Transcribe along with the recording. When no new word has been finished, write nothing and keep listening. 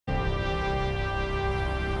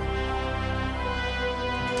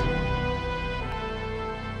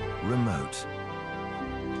Remote,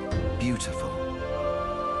 beautiful,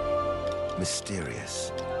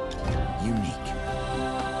 mysterious, unique.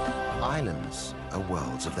 Islands are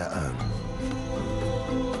worlds of their own.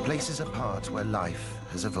 Places apart where life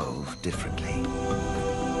has evolved differently.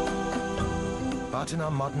 But in our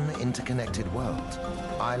modern interconnected world,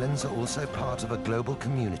 islands are also part of a global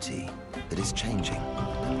community that is changing,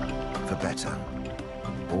 for better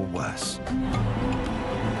or worse.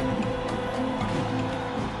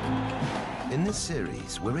 In this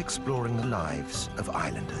series, we're exploring the lives of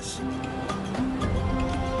islanders.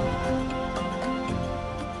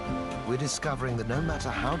 We're discovering that no matter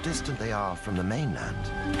how distant they are from the mainland,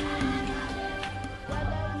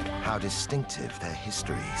 how distinctive their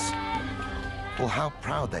histories, or how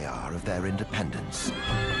proud they are of their independence,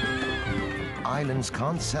 islands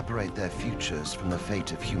can't separate their futures from the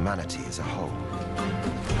fate of humanity as a whole.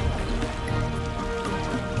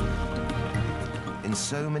 In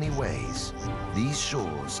so many ways, these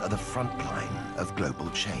shores are the front line of global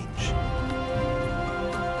change.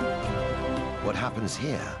 What happens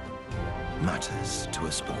here matters to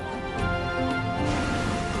us all.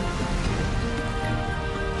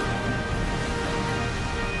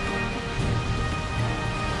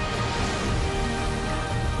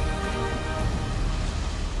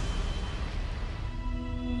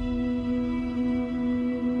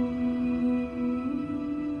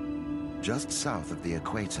 Just south of the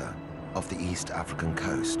equator, off the East African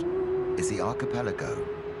coast, is the archipelago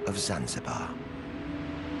of Zanzibar.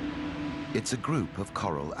 It's a group of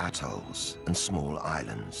coral atolls and small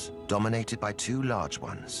islands, dominated by two large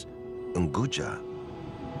ones, Unguja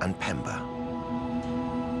and Pemba.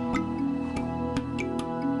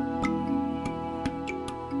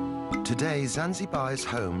 Today, Zanzibar is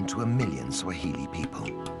home to 1 million Swahili people.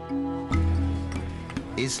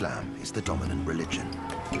 Islam is the dominant religion.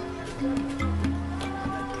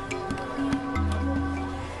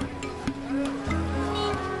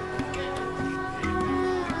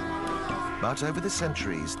 But over the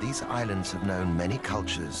centuries, these islands have known many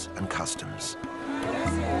cultures and customs.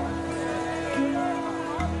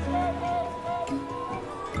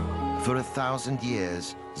 For 1,000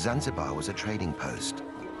 years, Zanzibar was a trading post.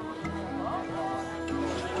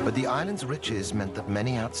 But the island's riches meant that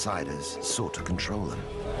many outsiders sought to control them.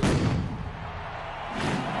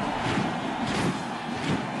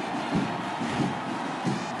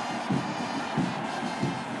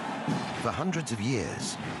 For hundreds of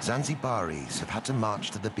years, Zanzibaris have had to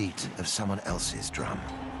march to the beat of someone else's drum.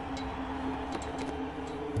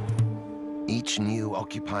 Each new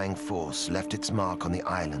occupying force left its mark on the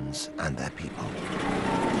islands and their people.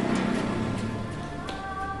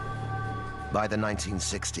 By the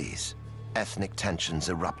 1960s, ethnic tensions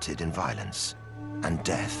erupted in violence and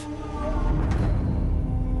death.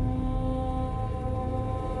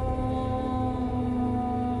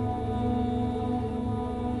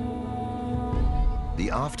 The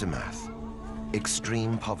aftermath,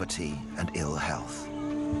 extreme poverty and ill health.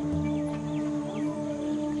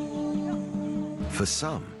 For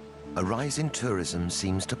some, a rise in tourism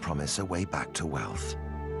seems to promise a way back to wealth.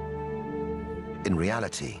 In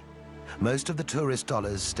reality, most of the tourist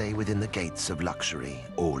dollars stay within the gates of luxury,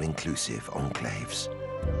 all-inclusive enclaves.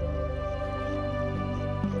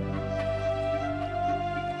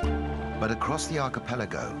 But across the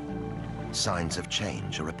archipelago, signs of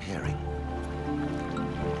change are appearing.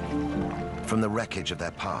 From the wreckage of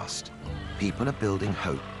their past, people are building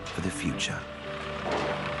hope for the future.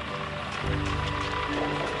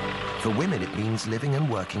 For women, it means living and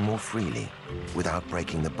working more freely without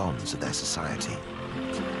breaking the bonds of their society.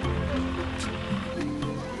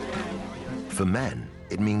 For men,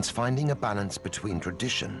 it means finding a balance between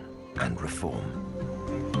tradition and reform.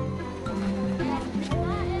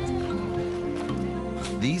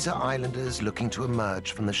 These are islanders looking to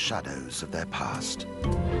emerge from the shadows of their past.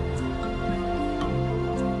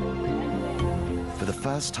 For the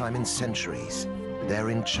first time in centuries,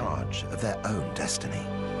 they're in charge of their own destiny.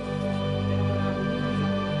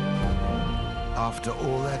 After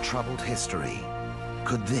all their troubled history,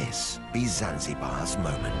 could this be Zanzibar's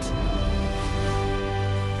moment?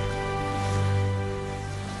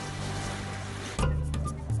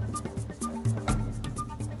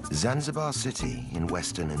 Zanzibar City in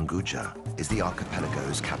western Unguja is the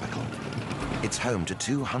archipelago's capital. It's home to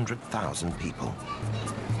 200,000 people.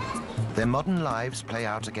 Their modern lives play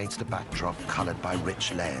out against a backdrop colored by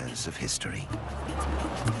rich layers of history.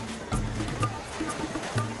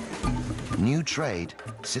 New trade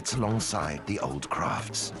sits alongside the old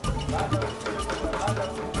crafts.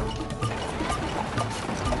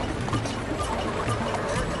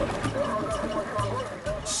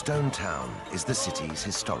 stone town is the city's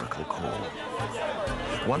historical core.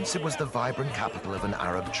 Once it was the vibrant capital of an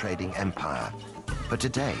Arab trading empire, but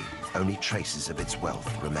today only traces of its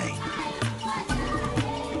wealth remain.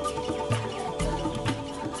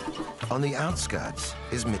 On the outskirts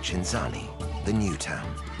is Michinzani, the new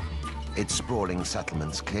town. Its sprawling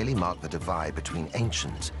settlements clearly mark the divide between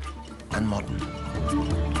ancient and modern.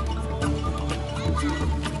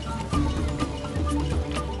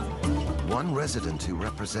 One resident who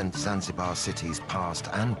represents Zanzibar city's past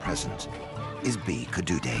and present is B.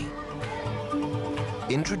 Kadude.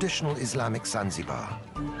 In traditional Islamic Zanzibar,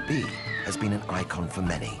 B has been an icon for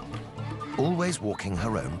many, always walking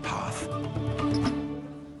her own path,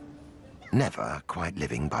 never quite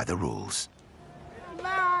living by the rules.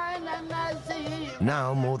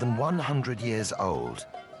 Now more than 100 years old,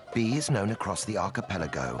 B is known across the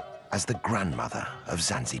archipelago as the grandmother of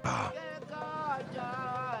Zanzibar.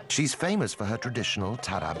 She's famous for her traditional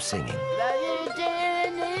tarab singing.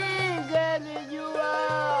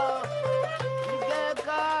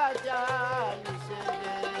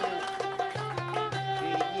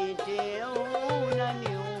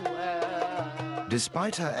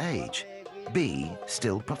 Despite her age, B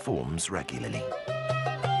still performs regularly.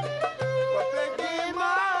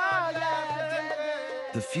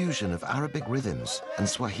 The fusion of Arabic rhythms and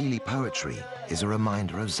Swahili poetry is a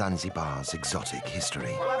reminder of Zanzibar's exotic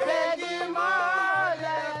history.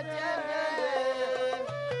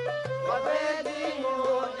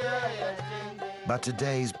 But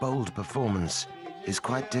today's bold performance is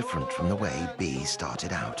quite different from the way B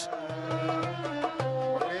started out.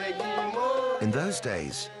 In those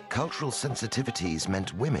days, cultural sensitivities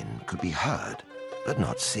meant women could be heard, but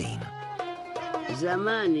not seen.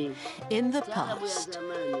 In the past,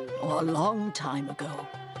 or a long time ago,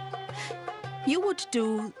 you would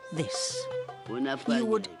do this. You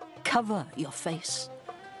would cover your face.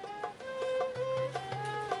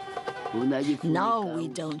 Now we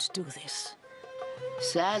don't do this.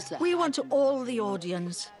 We want all the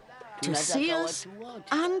audience to see us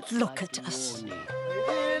and look at us.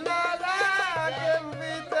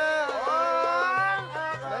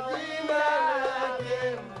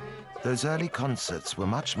 Those early concerts were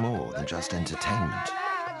much more than just entertainment.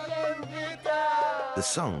 The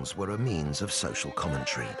songs were a means of social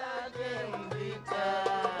commentary.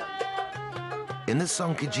 In the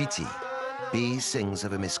song Kijiti, B sings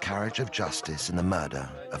of a miscarriage of justice and the murder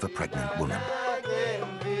of a pregnant woman.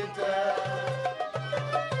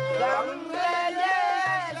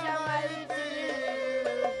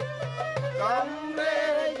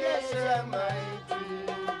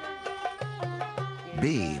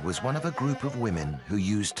 B was one of a group of women who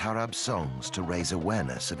used tarab songs to raise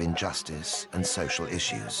awareness of injustice and social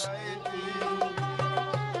issues.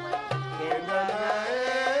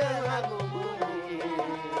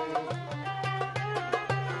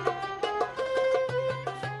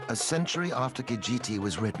 A century after Kijiti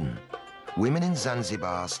was written, women in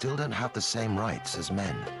Zanzibar still don't have the same rights as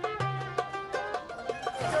men.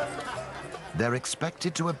 They're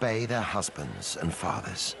expected to obey their husbands and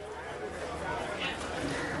fathers.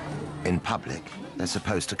 In public, they're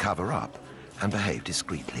supposed to cover up and behave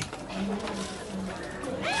discreetly.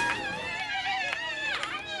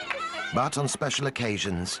 But on special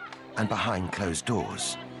occasions and behind closed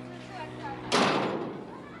doors,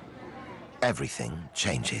 everything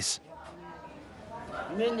changes.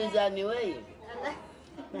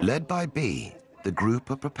 Led by B, the group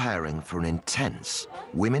are preparing for an intense,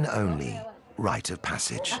 women-only rite of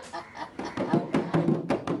passage.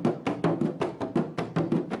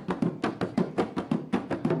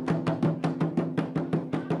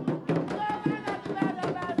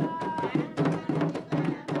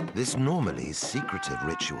 This normally secretive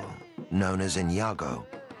ritual, known as Inyago,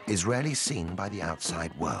 is rarely seen by the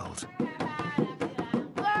outside world.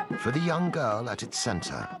 For the young girl at its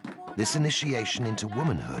center, this initiation into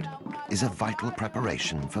womanhood is a vital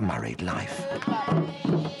preparation for married life.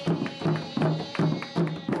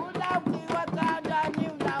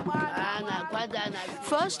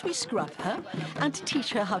 First, we scrub her and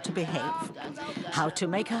teach her how to behave, how to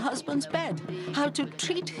make her husband's bed, how to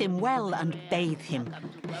treat him well and bathe him.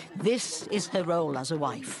 This is her role as a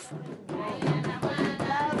wife.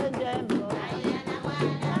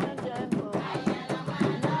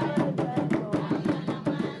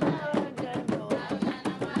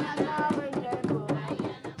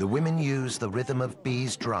 The women use the rhythm of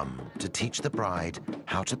B's drum to teach the bride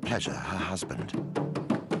how to pleasure her husband.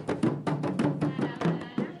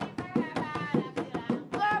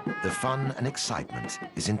 The fun and excitement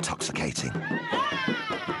is intoxicating.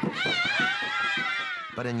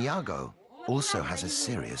 But Inyago also has a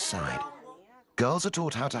serious side. Girls are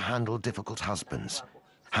taught how to handle difficult husbands,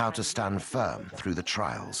 how to stand firm through the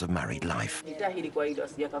trials of married life.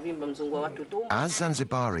 As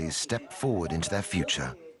Zanzibaris step forward into their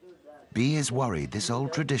future, B is worried this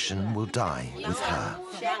old tradition will die with her.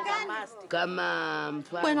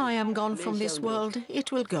 When I am gone from this world,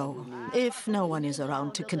 it will go, if no one is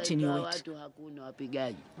around to continue it.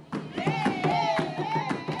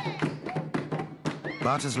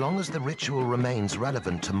 But as long as the ritual remains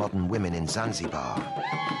relevant to modern women in Zanzibar,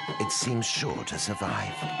 it seems sure to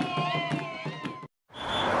survive.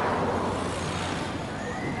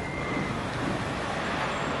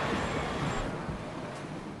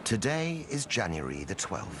 Today is January the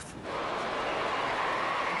 12th.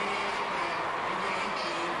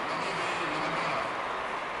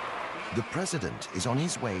 The president is on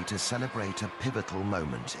his way to celebrate a pivotal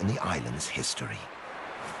moment in the island's history.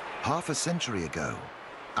 Half a century ago,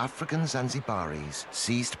 African Zanzibaris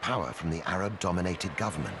seized power from the Arab-dominated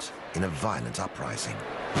government in a violent uprising.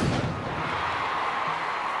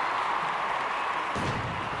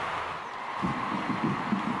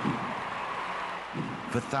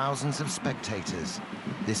 For thousands of spectators,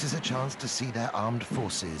 this is a chance to see their armed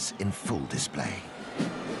forces in full display.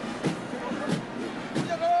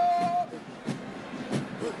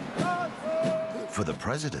 For the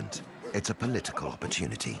president, it's a political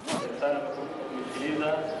opportunity.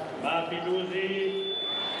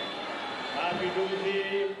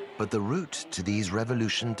 But the route to these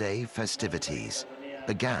Revolution Day festivities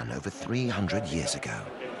began over 300 years ago.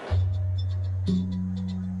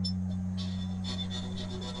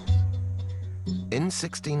 In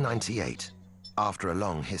 1698, after a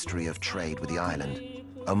long history of trade with the island,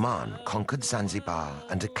 Oman conquered Zanzibar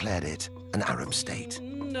and declared it an Arab state.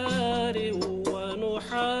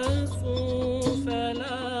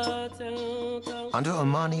 Under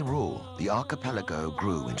Omani rule, the archipelago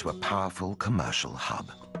grew into a powerful commercial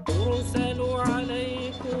hub.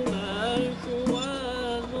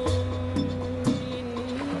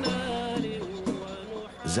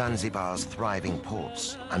 Zanzibar's thriving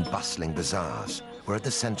ports and bustling bazaars were at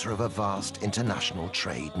the center of a vast international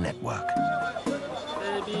trade network.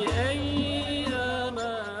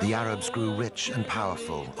 The Arabs grew rich and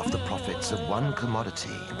powerful off the profits of one commodity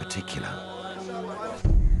in particular.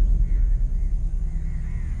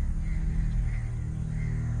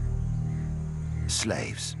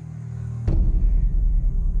 Slaves.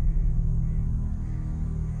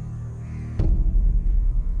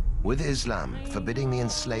 With Islam forbidding the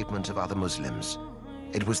enslavement of other Muslims,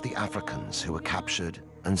 it was the Africans who were captured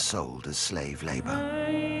and sold as slave labor.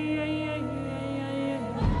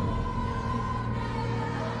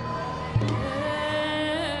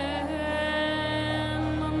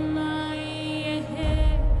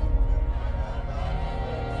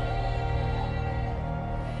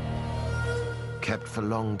 Kept for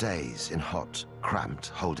long days in hot, cramped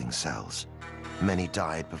holding cells. Many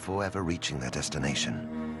died before ever reaching their destination.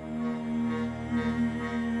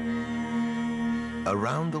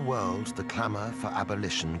 Around the world, the clamor for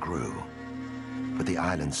abolition grew, but the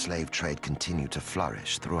island slave trade continued to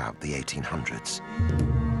flourish throughout the 1800s.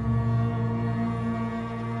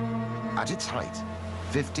 At its height,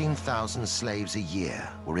 15,000 slaves a year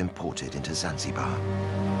were imported into Zanzibar.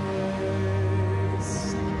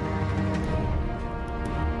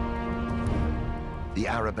 The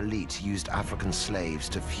Arab elite used African slaves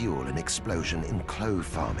to fuel an explosion in clove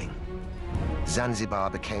farming. Zanzibar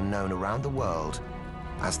became known around the world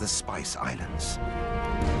as the Spice Islands.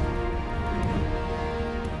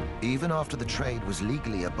 Even after the trade was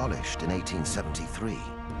legally abolished in 1873,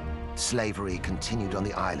 slavery continued on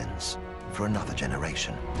the islands for another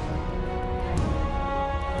generation.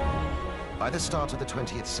 By the start of the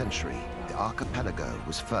 20th century, the archipelago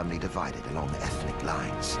was firmly divided along the ethnic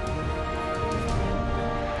lines.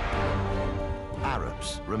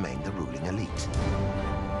 Arabs remained the ruling elite.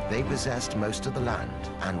 They possessed most of the land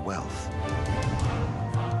and wealth.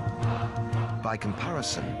 By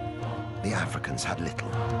comparison, the Africans had little.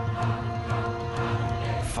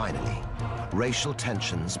 Finally, racial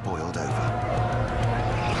tensions boiled over.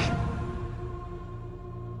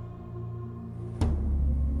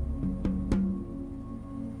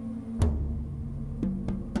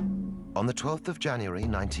 On the 12th of January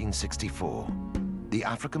 1964, the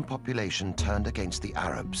African population turned against the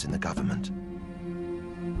Arabs in the government.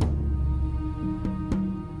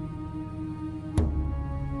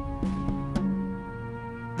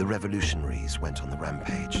 The revolutionaries went on the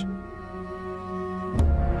rampage.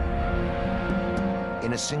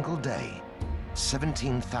 In a single day,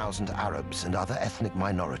 17,000 Arabs and other ethnic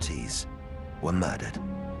minorities were murdered.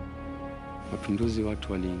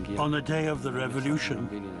 On the day of the revolution,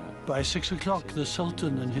 by 6 o'clock, the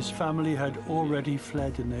Sultan and his family had already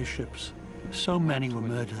fled in their ships. So many were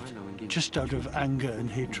murdered, just out of anger and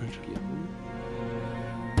hatred.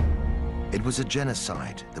 It was a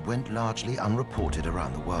genocide that went largely unreported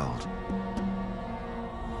around the world.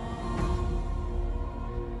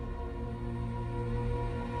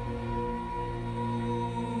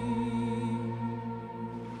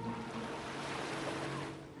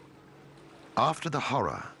 After the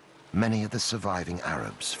horror, many of the surviving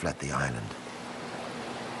Arabs fled the island.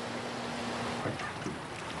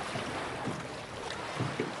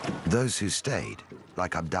 Those who stayed,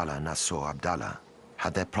 like Abdallah Nasser Abdallah,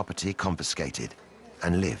 had their property confiscated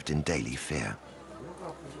and lived in daily fear.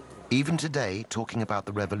 Even today, talking about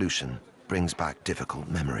the revolution brings back difficult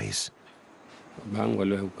memories.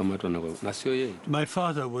 My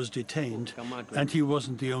father was detained, and he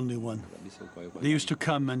wasn't the only one. They used to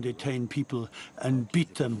come and detain people and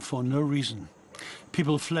beat them for no reason.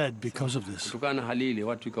 People fled because of this.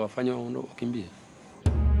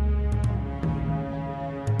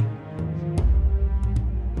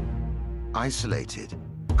 Isolated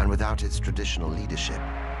and without its traditional leadership,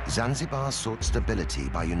 Zanzibar sought stability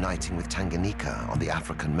by uniting with Tanganyika on the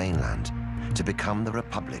African mainland to become the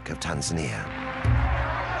Republic of Tanzania.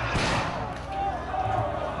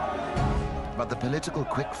 But the political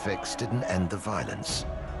quick fix didn't end the violence,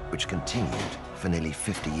 which continued for nearly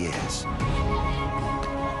 50 years.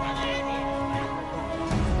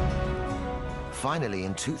 Finally,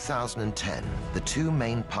 in 2010, the two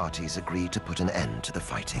main parties agreed to put an end to the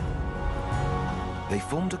fighting. They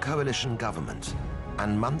formed a coalition government,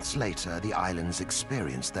 and months later, the islands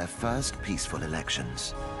experienced their first peaceful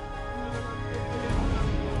elections.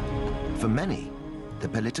 For many, the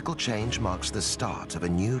political change marks the start of a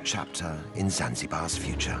new chapter in Zanzibar's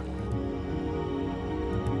future.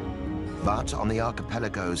 But on the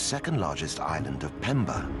archipelago's second largest island of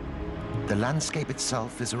Pemba, the landscape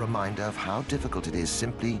itself is a reminder of how difficult it is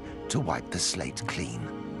simply to wipe the slate clean.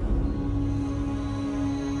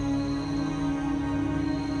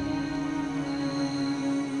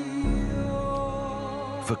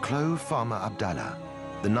 For clove farmer Abdallah,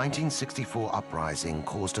 the 1964 uprising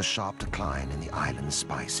caused a sharp decline in the island's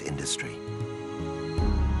spice industry.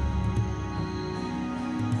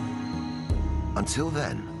 Until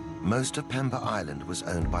then, most of Pemba Island was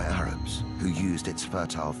owned by Arabs, who used its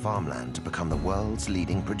fertile farmland to become the world's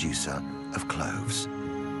leading producer of cloves.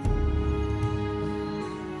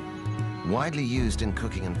 Widely used in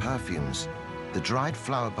cooking and perfumes, the dried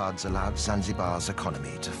flower buds allowed Zanzibar's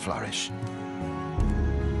economy to flourish.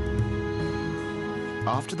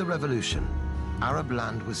 After the revolution, Arab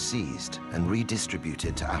land was seized and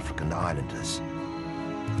redistributed to African islanders.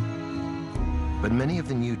 But many of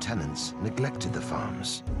the new tenants neglected the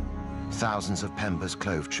farms. Thousands of Pemba's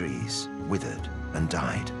clove trees withered and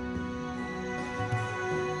died.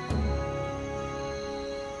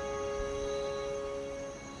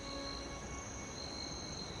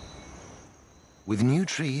 With new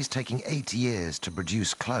trees taking 8 years to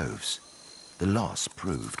produce cloves, the loss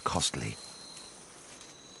proved costly.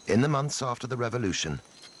 In the months after the revolution,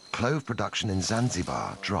 clove production in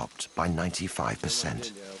Zanzibar dropped by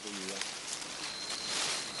 95%.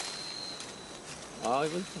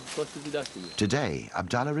 Today,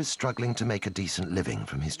 Abdallah is struggling to make a decent living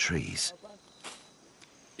from his trees.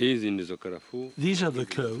 These are the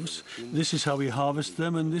cloves. This is how we harvest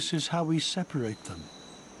them, and this is how we separate them.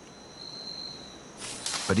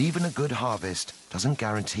 But even a good harvest doesn't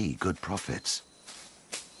guarantee good profits.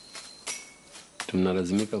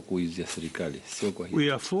 We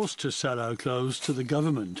are forced to sell our cloves to the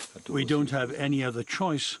government. We don't have any other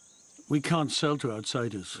choice. We can't sell to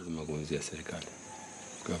outsiders.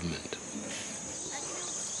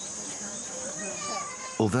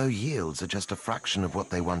 Although yields are just a fraction of what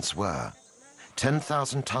they once were,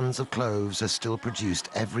 10,000 tons of cloves are still produced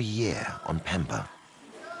every year on Pemba.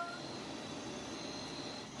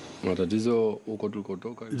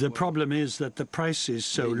 The problem is that the price is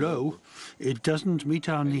so low, it doesn't meet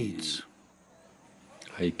our needs.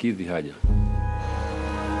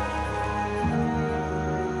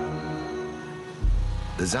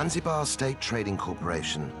 The Zanzibar State Trading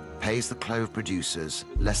Corporation pays the clove producers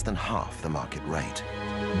less than half the market rate.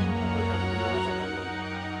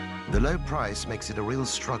 The low price makes it a real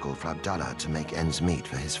struggle for Abdallah to make ends meet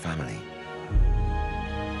for his family.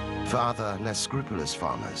 For other, less scrupulous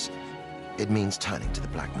farmers, it means turning to the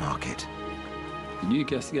black market.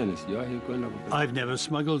 I've never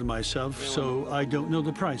smuggled myself, so I don't know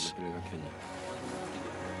the price.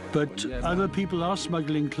 But other people are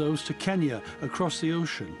smuggling cloves to Kenya across the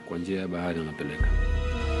ocean.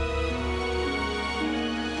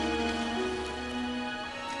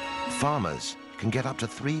 Farmers can get up to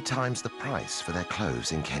 3 times the price for their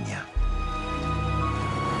clothes in Kenya.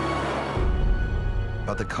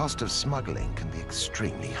 But the cost of smuggling can be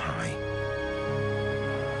extremely high.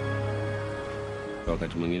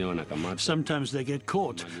 Sometimes they get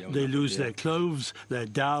caught. They lose their clothes, their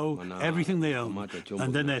dhow, everything they own,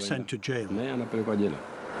 and then they're sent to jail.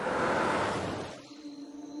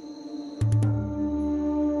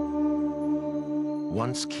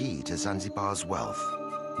 Once key to Zanzibar's wealth,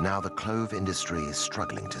 now the clove industry is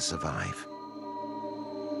struggling to survive.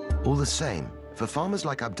 All the same, for farmers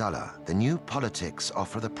like Abdallah, the new politics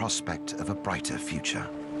offer the prospect of a brighter future.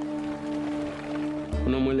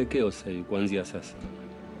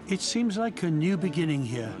 It seems like a new beginning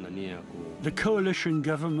here. The coalition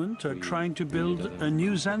government are trying to build a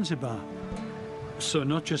new Zanzibar. So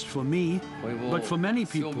not just for me, but for many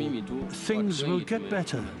people, things will get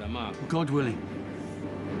better, God willing.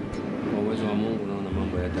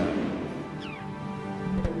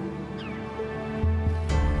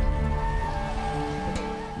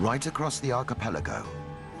 Right across the archipelago,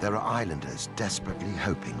 there are islanders desperately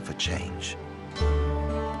hoping for change.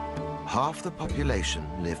 Half the population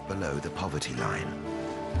live below the poverty line,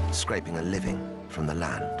 scraping a living from the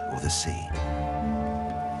land or the sea.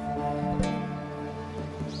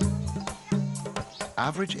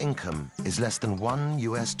 Average income is less than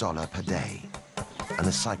 $1 per day, and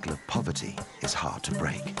the cycle of poverty is hard to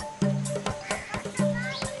break.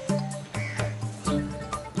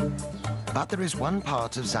 But there is one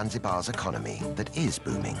part of Zanzibar's economy that is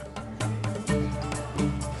booming: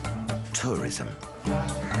 tourism.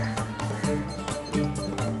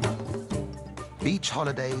 Beach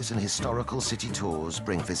holidays and historical city tours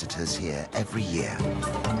bring visitors here every year.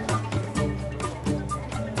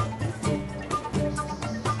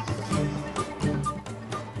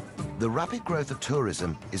 The rapid growth of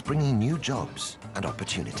tourism is bringing new jobs and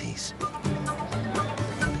opportunities.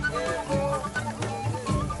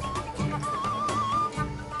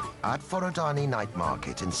 At Forodani Night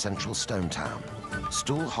Market in central Stone Town,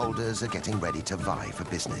 stall holders are getting ready to vie for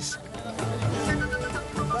business.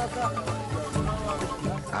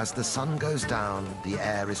 As the sun goes down, the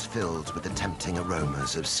air is filled with the tempting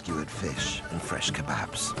aromas of skewered fish and fresh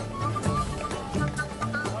kebabs.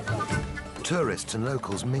 Tourists and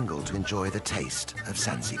locals mingle to enjoy the taste of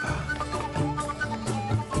Zanzibar.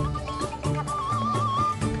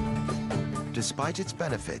 Despite its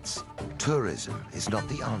benefits, tourism is not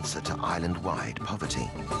the answer to island-wide poverty.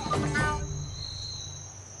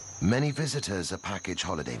 Many visitors are package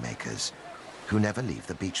holidaymakers who never leave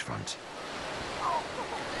the beachfront.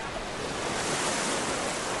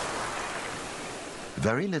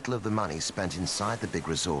 Very little of the money spent inside the big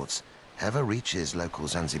resorts ever reaches local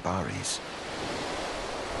Zanzibaris.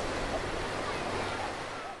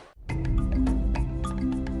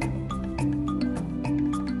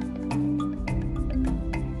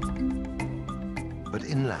 But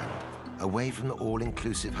inland, away from the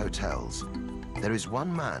all-inclusive hotels, there is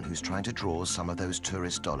one man who's trying to draw some of those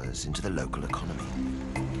tourist dollars into the local economy.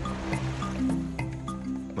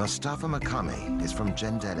 Mustafa Makame is from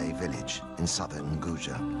Delle village in southern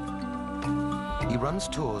Unguja. He runs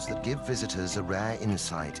tours that give visitors a rare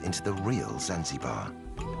insight into the real Zanzibar,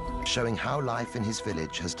 showing how life in his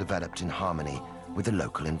village has developed in harmony with the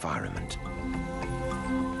local environment.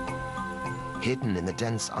 Hidden in the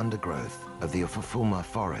dense undergrowth of the Ufufuma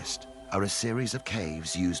forest are a series of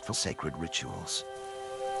caves used for sacred rituals.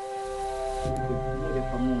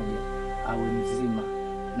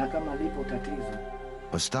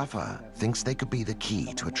 Mustafa thinks they could be the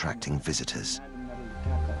key to attracting visitors.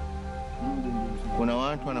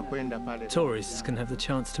 Tourists can have the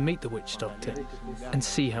chance to meet the witch doctor and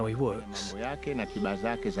see how he works.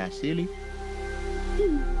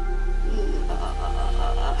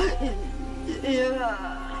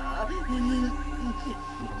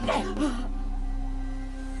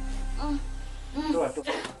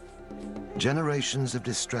 Generations of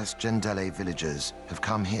distressed Delle villagers have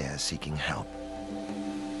come here seeking help.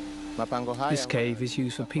 This cave is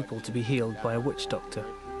used for people to be healed by a witch doctor.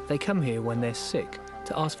 They come here when they're sick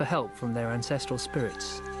to ask for help from their ancestral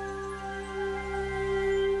spirits.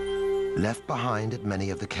 Left behind at many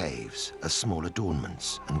of the caves are small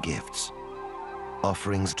adornments and gifts,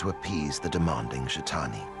 offerings to appease the demanding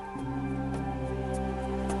Shaitani.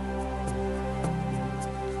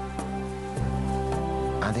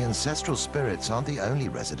 And the ancestral spirits aren't the only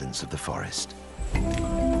residents of the forest.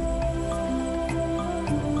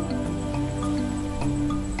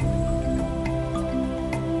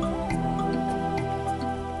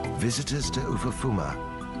 Visitors to Ufufuma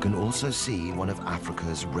can also see one of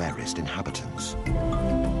Africa's rarest inhabitants.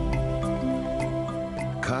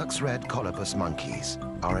 Kirk's red colobus monkeys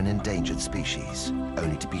are an endangered species,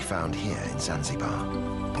 only to be found here in Zanzibar.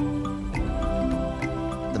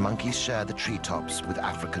 The monkeys share the treetops with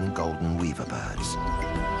African golden weaver birds.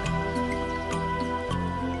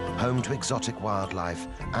 Home to exotic wildlife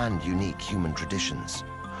and unique human traditions,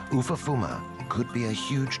 Ufafuma could be a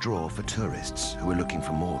huge draw for tourists who are looking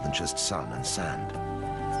for more than just sun and sand.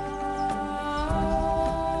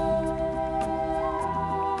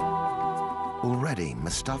 Already,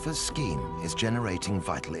 Mustafa's scheme is generating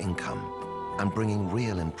vital income and bringing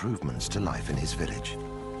real improvements to life in his village.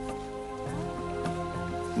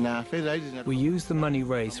 We use the money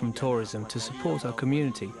raised from tourism to support our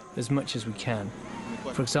community as much as we can.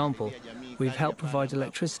 For example, we've helped provide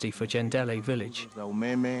electricity for Delle village.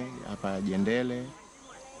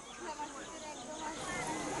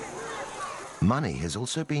 Money has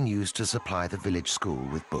also been used to supply the village school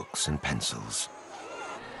with books and pencils.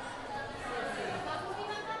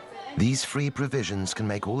 These free provisions can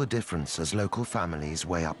make all the difference as local families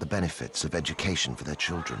weigh up the benefits of education for their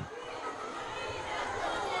children.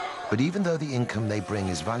 But even though the income they bring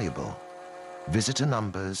is valuable, visitor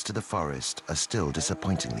numbers to the forest are still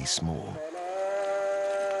disappointingly small.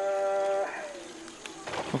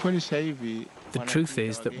 The truth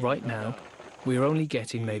is that right now, we're only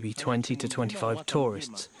getting maybe 20 to 25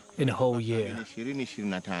 tourists in a whole year.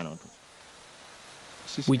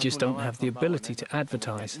 We just don't have the ability to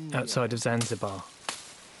advertise outside of Zanzibar.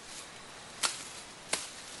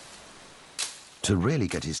 To really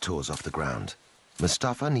get his tours off the ground,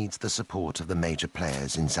 Mustafa needs the support of the major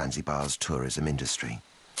players in Zanzibar's tourism industry.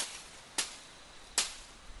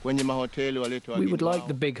 We would like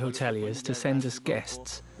the big hoteliers to send us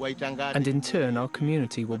guests, and in turn our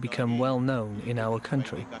community will become well known in our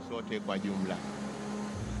country.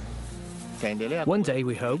 One day,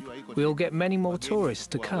 we hope, we'll get many more tourists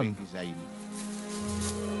to come.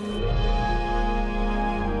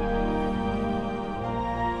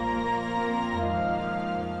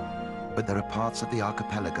 But there are parts of the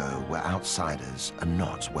archipelago where outsiders are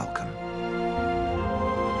not welcome.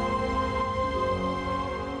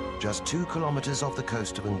 Just 2 kilometers off the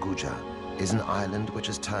coast of Unguja is an island which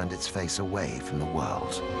has turned its face away from the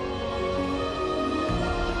world.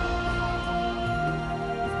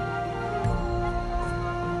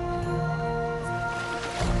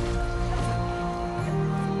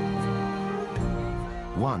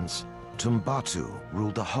 Once, Tumbatu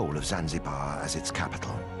ruled the whole of Zanzibar as its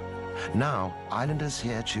capital. Now, islanders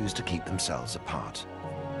here choose to keep themselves apart.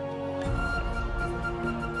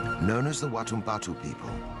 Known as the Watumbatu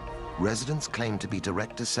people, residents claim to be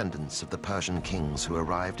direct descendants of the Persian kings who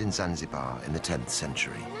arrived in Zanzibar in the 10th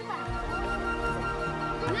century.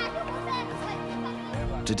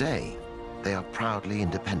 Today, they are proudly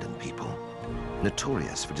independent people,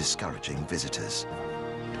 notorious for discouraging visitors.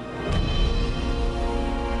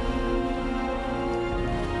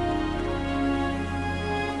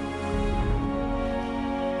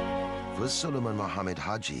 For Suleiman Mohammed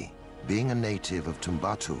Haji, being a native of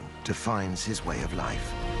Tumbatu defines his way of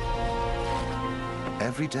life.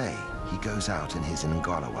 Every day, he goes out in his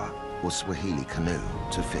ngalawa, or Swahili canoe,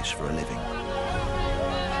 to fish for a living.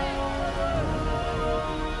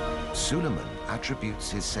 Suleiman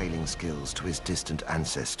attributes his sailing skills to his distant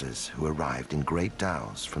ancestors who arrived in great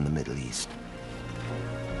dhows from the Middle East.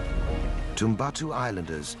 Tumbatu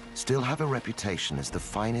Islanders still have a reputation as the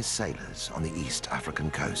finest sailors on the East African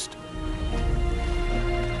coast.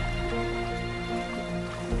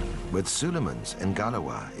 But Suleiman's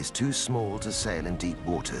ngalawa is too small to sail in deep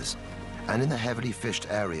waters, and in the heavily fished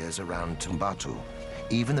areas around Tumbatu,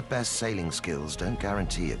 even the best sailing skills don't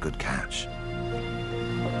guarantee a good catch.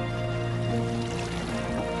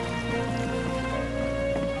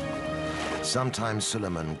 Sometimes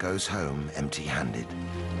Suleiman goes home empty-handed.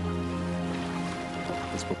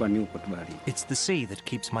 It's the sea that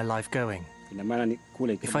keeps my life going.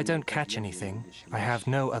 If I don't catch anything, I have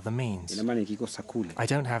no other means. I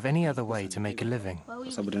don't have any other way to make a living.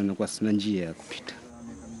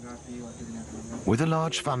 With a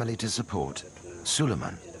large family to support,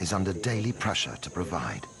 Suleiman is under daily pressure to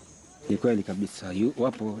provide.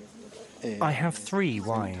 I have 3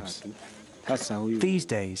 wives. These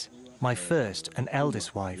days, my first and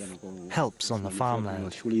eldest wife helps on the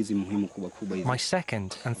farmland. My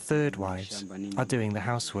second and third wives are doing the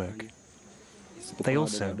housework. They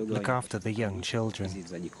also look after the young children.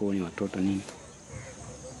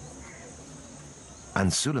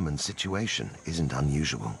 And Suleiman's situation isn't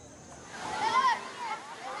unusual.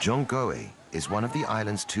 Jongoe is one of the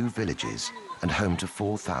island's 2 villages and home to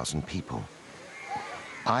 4,000 people.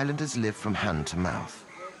 Islanders live from hand to mouth.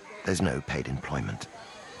 There's no paid employment.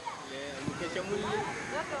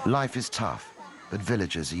 Life is tough, but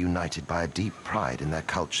villagers are united by a deep pride in their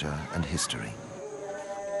culture and history.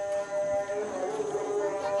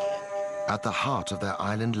 At the heart of their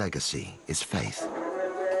island legacy is faith.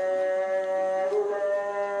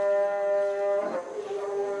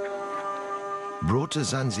 Brought to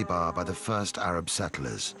Zanzibar by the first Arab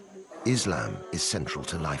settlers, Islam is central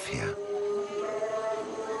to life here.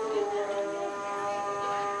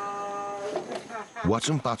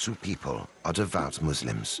 Watumbatu people are devout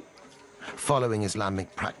Muslims. Following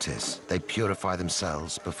Islamic practice, they purify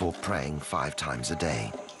themselves before praying 5 times a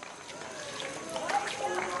day.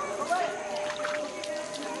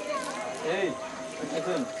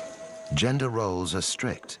 Gender roles are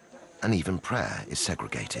strict, and even prayer is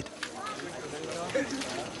segregated.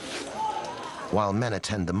 While men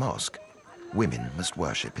attend the mosque, women must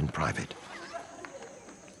worship in private.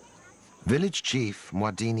 Village chief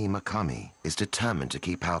Mwadini Makami is determined to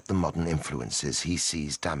keep out the modern influences he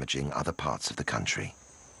sees damaging other parts of the country.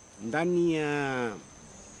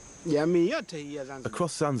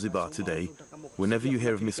 Across Zanzibar today, whenever you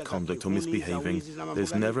hear of misconduct or misbehaving,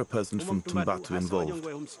 there's never a person from Tumbatu involved.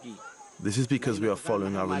 This is because we are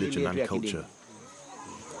following our religion and culture.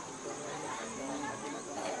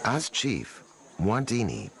 As chief,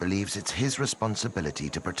 Mwadini believes it's his responsibility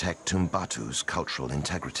to protect Tumbatu's cultural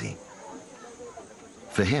integrity.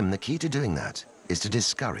 For him, the key to doing that is to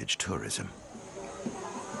discourage tourism.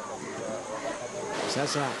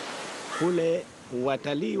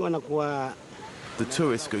 The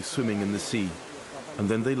tourists go swimming in the sea, and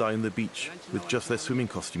then they lie on the beach with just their swimming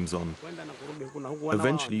costumes on.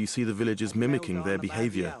 Eventually, you see the villagers mimicking their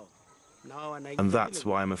behavior, and that's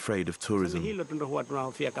why I'm afraid of tourism.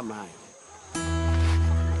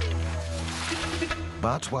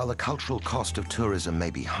 But while the cultural cost of tourism may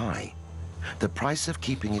be high, the price of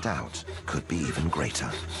keeping it out could be even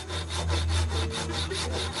greater.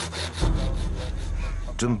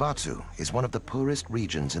 Tumbatu is one of the poorest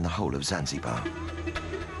regions in the whole of Zanzibar.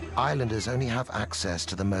 Islanders only have access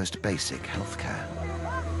to the most basic healthcare.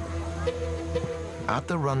 At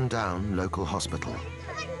the run-down local hospital,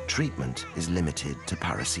 treatment is limited to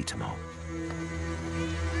paracetamol.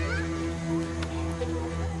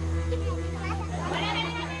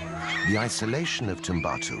 The isolation of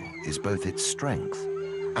Tumbatu is both its strength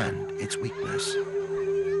and its weakness.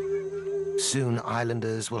 Soon,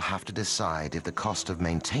 islanders will have to decide if the cost of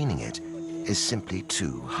maintaining it is simply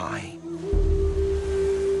too high.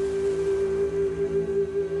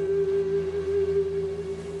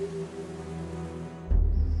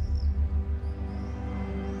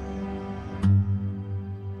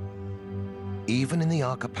 Even in the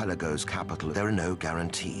archipelago's capital, there are no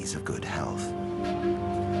guarantees of good health.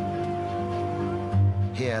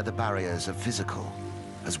 Here, the barriers are physical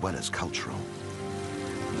as well as cultural.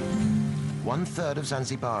 1/3 of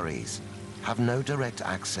Zanzibaris have no direct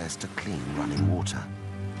access to clean running water.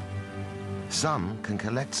 Some can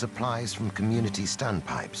collect supplies from community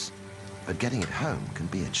standpipes, but getting it home can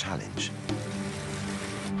be a challenge.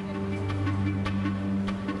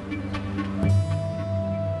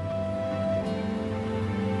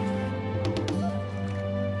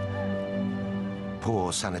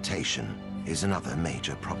 Poor sanitation is another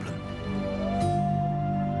major problem.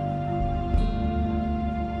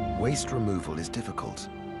 Waste removal is difficult,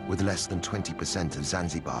 with less than 20% of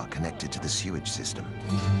Zanzibar connected to the sewage system.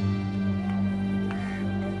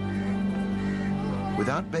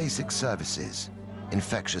 Without basic services,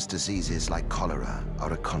 infectious diseases like cholera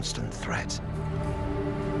are a constant threat.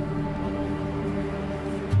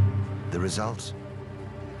 The result?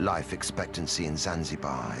 Life expectancy in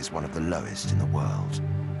Zanzibar is one of the lowest in the world.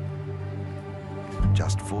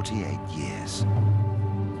 Just 48 years.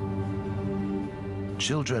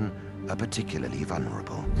 Children are particularly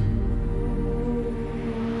vulnerable.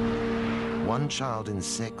 1 child in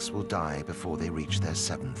 6 will die before they reach their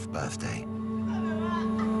 7th birthday.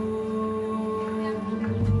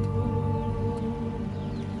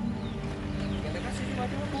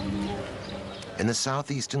 In the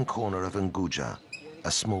southeastern corner of Unguja,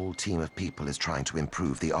 a small team of people is trying to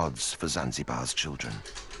improve the odds for Zanzibar's children.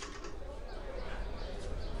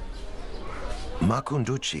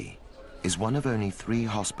 Makunduchi is one of only 3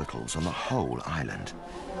 hospitals on the whole island.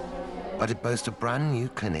 But it boasts a brand new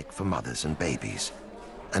clinic for mothers and babies,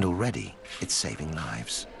 and already it's saving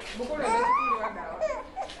lives.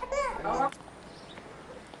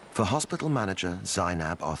 For hospital manager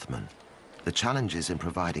Zainab Othman, the challenges in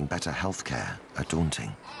providing better health care are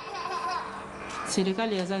daunting.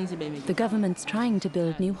 The government's trying to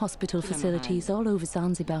build new hospital facilities all over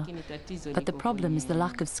Zanzibar, but the problem is the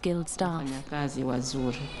lack of skilled staff.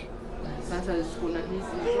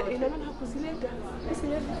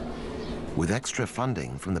 With extra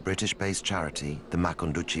funding from the British-based charity, the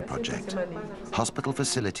Makunduchi Project, hospital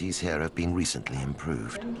facilities here have been recently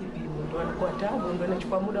improved.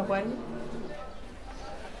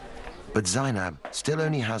 But Zainab still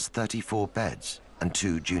only has 34 beds and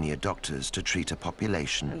 2 junior doctors to treat a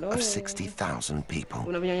population of 60,000 people.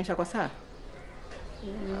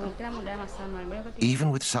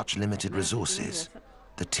 Even with such limited resources,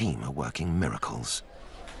 the team are working miracles.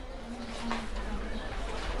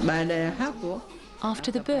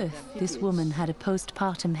 After the birth, this woman had a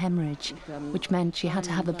postpartum hemorrhage, which meant she had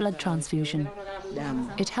to have a blood transfusion.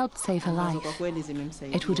 It helped save her life.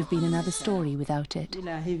 It would have been another story without it.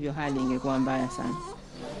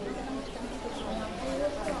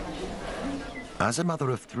 As a mother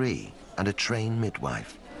of 3 and a trained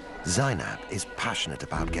midwife, Zainab is passionate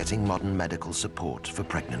about getting modern medical support for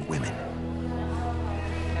pregnant women.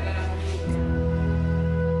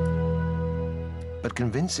 But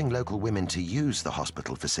convincing local women to use the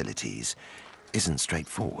hospital facilities isn't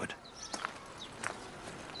straightforward.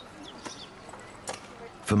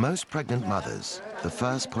 For most pregnant mothers, the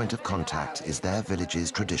first point of contact is their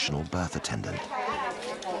village's traditional birth attendant.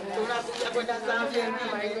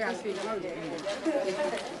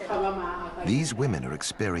 These women are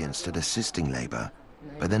experienced at assisting labor,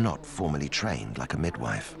 but they're not formally trained like a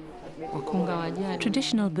midwife.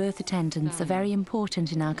 Traditional birth attendants are very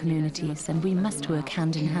important in our communities, and we must work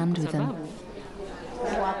hand in hand with them.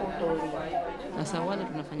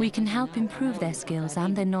 We can help improve their skills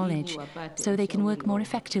and their knowledge so they can work more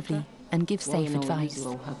effectively and give safe advice.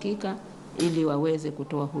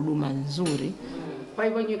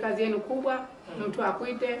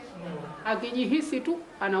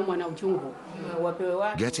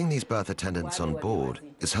 Getting these birth attendants on board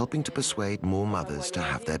is helping to persuade more mothers to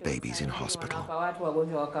have their babies in hospital.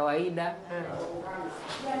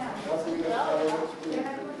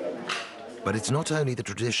 But it's not only the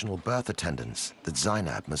traditional birth attendants that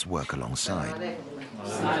Zainab must work alongside.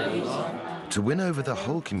 To win over the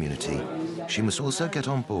whole community, she must also get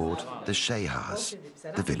on board the shehas,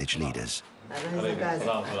 the village leaders.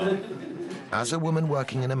 As a woman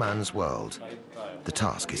working in a man's world, the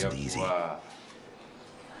task isn't easy.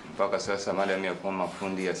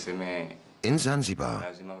 In Zanzibar,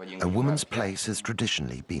 a woman's place has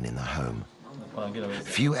traditionally been in the home.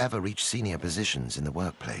 Few ever reach senior positions in the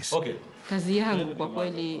workplace.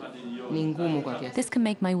 This can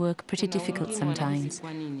make my work pretty difficult sometimes.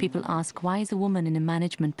 People ask, why is a woman in a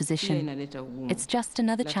management position? It's just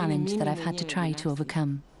another challenge that I've had to try to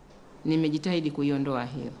overcome.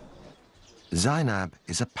 Zainab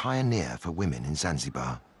is a pioneer for women in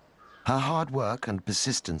Zanzibar. Her hard work and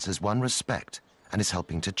persistence has won respect and is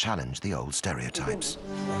helping to challenge the old stereotypes.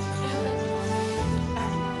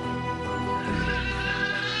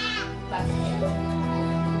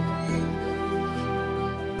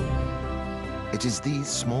 It is these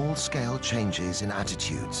small-scale changes in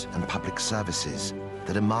attitudes and public services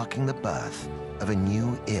that are marking the birth of a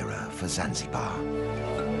new era for Zanzibar.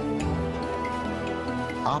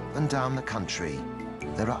 Up and down the country,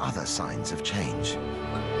 there are other signs of change.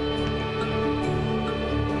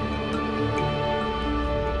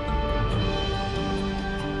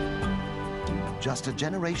 Just a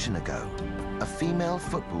generation ago, a female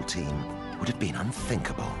football team would have been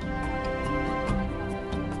unthinkable.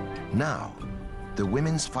 Now, the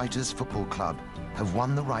Women's Fighters Football Club have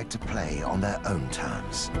won the right to play on their own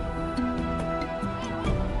terms.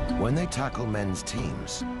 When they tackle men's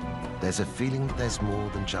teams, there's a feeling that there's more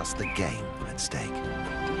than just the game at stake.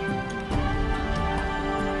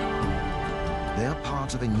 They are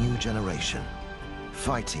part of a new generation,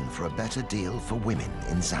 fighting for a better deal for women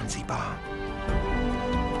in Zanzibar.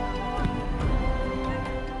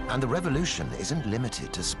 And the revolution isn't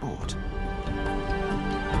limited to sport.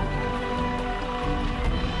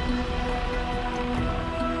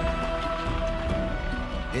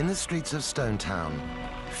 In the streets of Stone Town,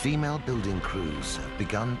 female building crews have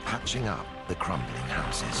begun patching up the crumbling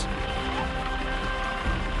houses.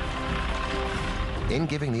 In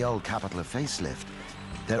giving the old capital a facelift,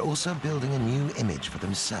 they're also building a new image for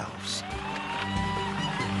themselves.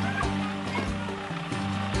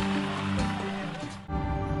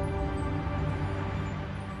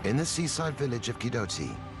 In the seaside village of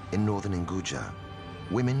Kidoti, in northern Unguja,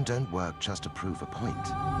 women don't work just to prove a point.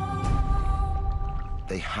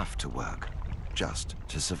 They have to work just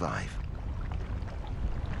to survive.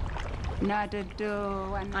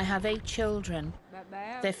 I have 8 children.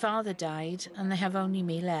 Their father died, and they have only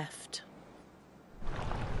me left.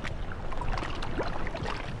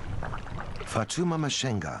 Fatuma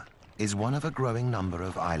Mashenga is one of a growing number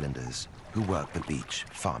of islanders who work the beach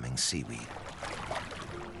farming seaweed.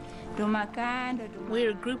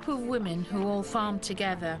 We're a group of women who all farm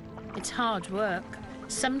together. It's hard work.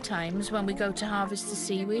 Sometimes when we go to harvest the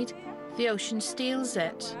seaweed, the ocean steals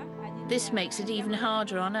it. This makes it even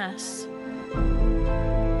harder on us.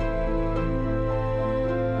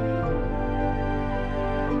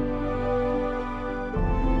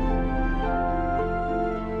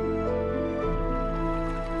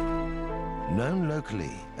 Known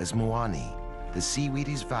locally as moani, the seaweed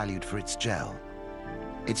is valued for its gel.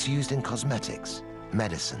 It's used in cosmetics,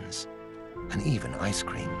 medicines, and even ice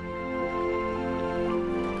cream.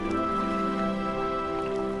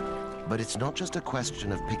 But it's not just a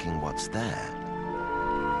question of picking what's there.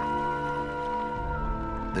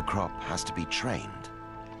 The crop has to be trained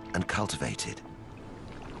and cultivated.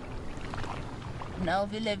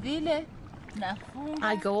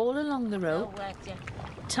 I go all along the rope,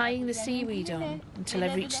 tying the seaweed on until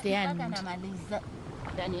I reach the end.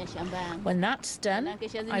 When that's done,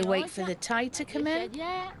 I wait for the tide to come in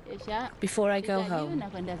before I go home.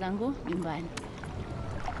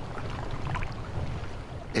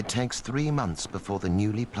 It takes 3 months before the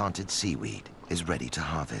newly planted seaweed is ready to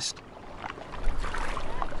harvest.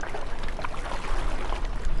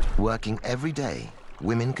 Working every day,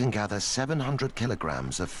 women can gather 700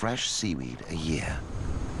 kilograms of fresh seaweed a year.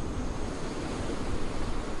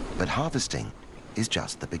 But harvesting is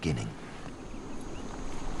just the beginning.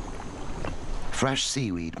 Fresh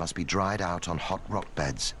seaweed must be dried out on hot rock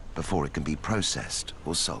beds before it can be processed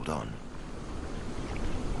or sold on.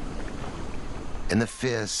 In the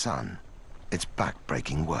fierce sun, it's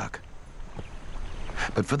back-breaking work.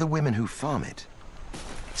 But for the women who farm it,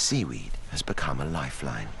 seaweed has become a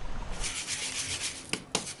lifeline.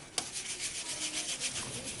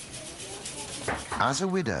 As a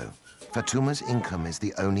widow, Fatuma's income is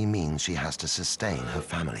the only means she has to sustain her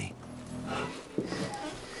family.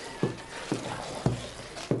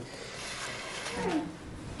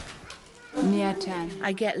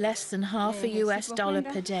 I get less than half a US dollar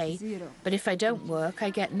per day, but if I don't work, I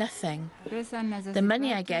get nothing. The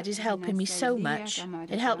money I get is helping me so much.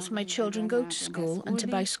 It helps my children go to school and to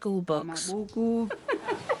buy school books.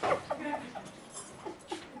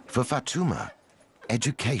 For Fatuma,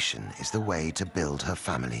 education is the way to build her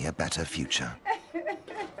family a better future.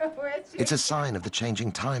 It's a sign of the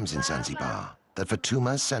changing times in Zanzibar that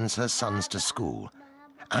Fatuma sends her sons to school,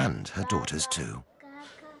 and her daughters too.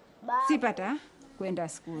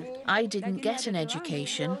 I didn't get an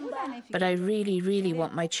education, but I really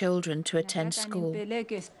want my children to attend school.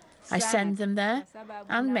 I send them there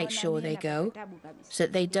and make sure they go, so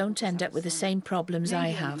that they don't end up with the same problems I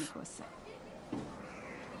have.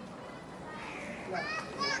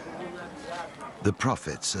 The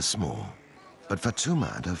profits are small, but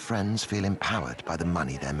Fatuma and her friends feel empowered by the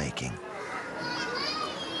money they're making.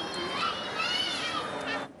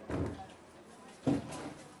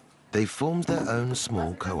 They've formed their own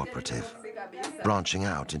small cooperative, branching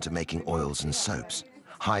out into making oils and soaps,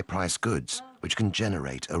 high-priced goods which can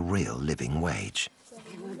generate a real living wage.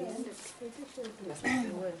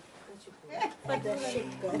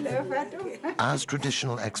 As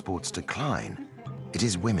traditional exports decline, it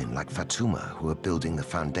is women like Fatuma who are building the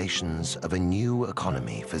foundations of a new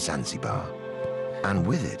economy for Zanzibar. And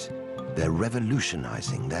with it, they're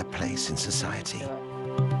revolutionizing their place in society.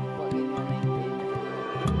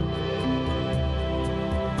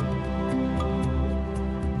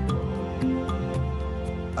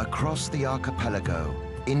 Across the archipelago,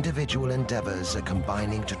 individual endeavors are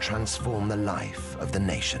combining to transform the life of the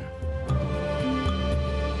nation.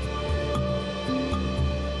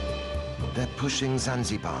 They're pushing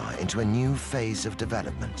Zanzibar into a new phase of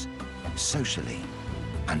development, socially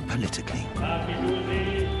and politically.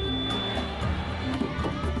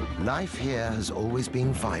 Life here has always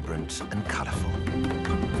been vibrant and colorful.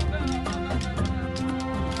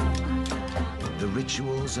 The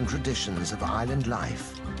rituals and traditions of island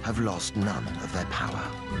life have lost none of their power.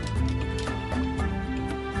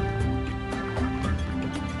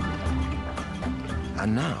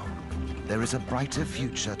 And now, there is a brighter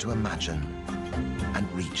future to imagine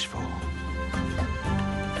and reach for.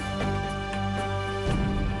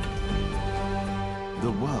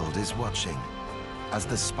 The world is watching as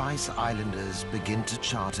the Spice Islanders begin to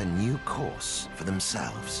chart a new course for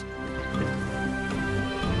themselves.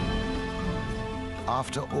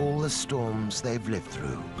 After all the storms they've lived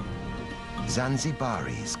through,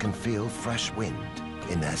 Zanzibaris can feel fresh wind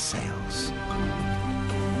in their sails.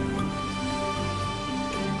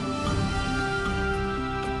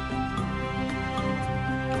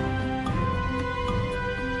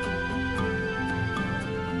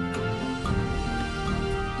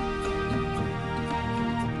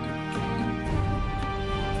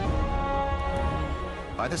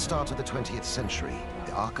 By the start of the 20th century,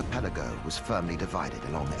 the archipelago was firmly divided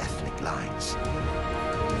along ethnic lines.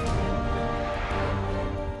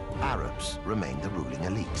 Arabs remained the ruling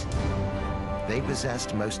elite. They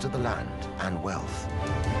possessed most of the land and wealth.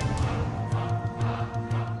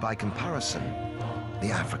 By comparison,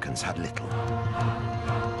 the Africans had little.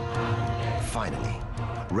 Finally,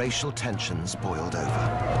 racial tensions boiled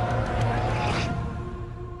over.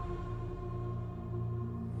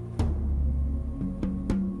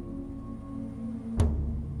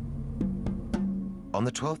 On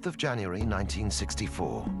the 12th of January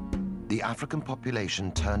 1964, the African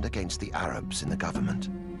population turned against the Arabs in the government.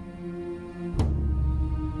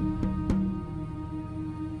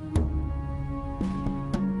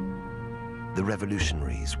 The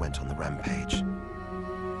revolutionaries went on the rampage.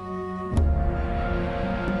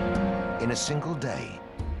 In a single day,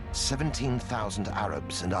 17,000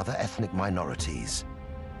 Arabs and other ethnic minorities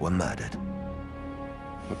were murdered.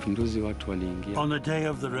 On the day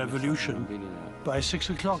of the revolution, by 6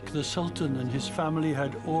 o'clock, the Sultan and his family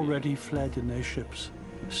had already fled in their ships.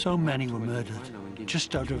 So many were murdered,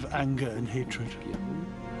 just out of anger and hatred.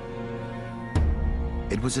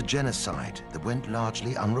 It was a genocide that went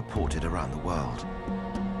largely unreported around the world.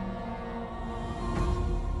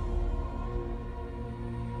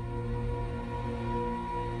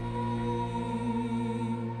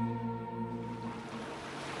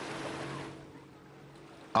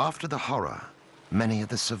 After the horror, many of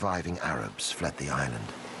the surviving Arabs fled the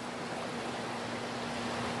island.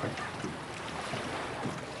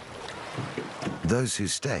 Those who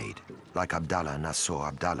stayed, like Abdallah Nasser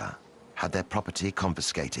Abdallah, had their property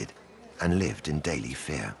confiscated and lived in daily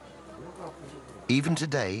fear. Even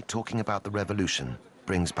today, talking about the revolution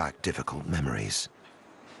brings back difficult memories.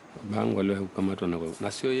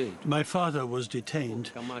 My father was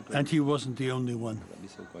detained, and he wasn't the only one.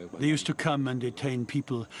 They used to come and detain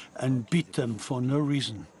people and beat them for no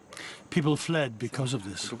reason. People fled because of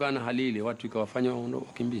this.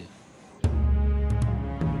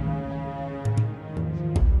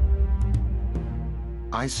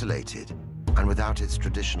 Isolated and without its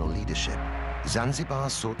traditional leadership, Zanzibar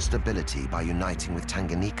sought stability by uniting with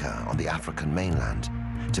Tanganyika on the African mainland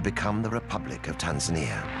to become the Republic of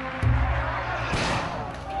Tanzania.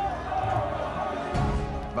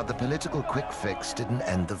 But the political quick fix didn't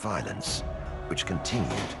end the violence, which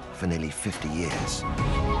continued for nearly 50 years.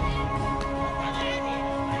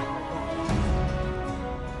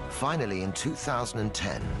 Finally, in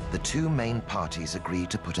 2010, the two main parties agreed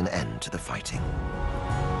to put an end to the fighting.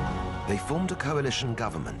 They formed a coalition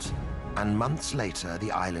government, and months later,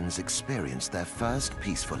 the islands experienced their first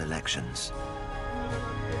peaceful elections.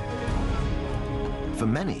 For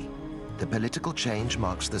many, the political change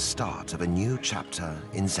marks the start of a new chapter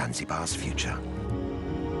in Zanzibar's future.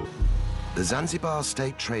 The Zanzibar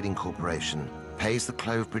State Trading Corporation pays the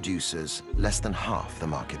clove producers less than half the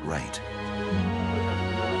market rate.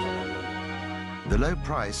 The low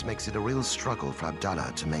price makes it a real struggle for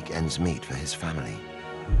Abdallah to make ends meet for his family.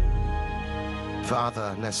 For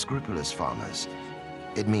other, less scrupulous farmers,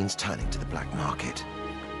 it means turning to the black market.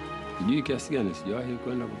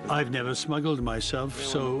 I've never smuggled myself,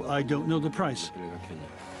 so I don't know the price.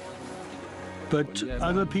 But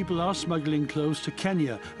other people are smuggling clothes to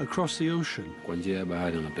Kenya across the ocean.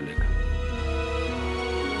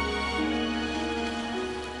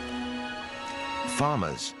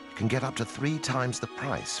 Farmers can get up to 3 times the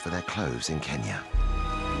price for their clothes in Kenya.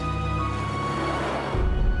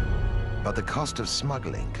 But the cost of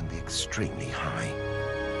smuggling can be extremely high.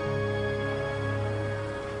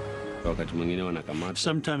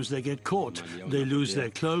 Sometimes they get caught. They lose their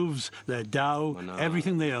clothes, their dhow,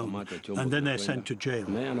 everything they own, and then they're sent to jail.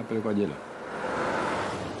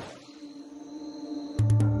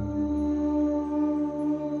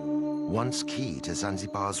 Once key to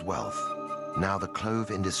Zanzibar's wealth, now the clove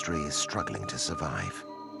industry is struggling to survive.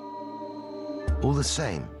 All the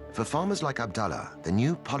same, for farmers like Abdallah, the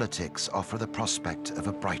new politics offer the prospect of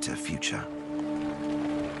a brighter future.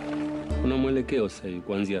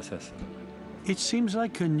 It seems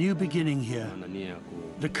like a new beginning here.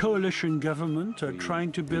 The coalition government are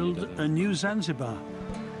trying to build a new Zanzibar.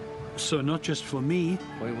 So not just for me,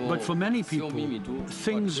 but for many people,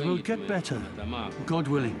 things will get better, God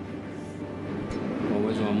willing.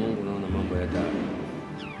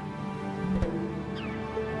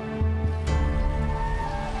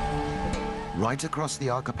 Right across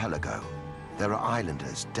the archipelago, there are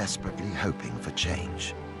islanders desperately hoping for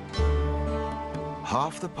change.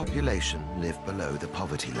 Half the population live below the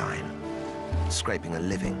poverty line, scraping a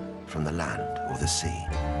living from the land or the sea.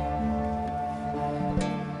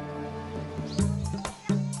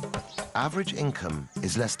 Average income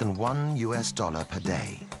is less than $1 US per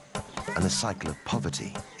day, and the cycle of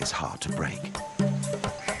poverty is hard to break.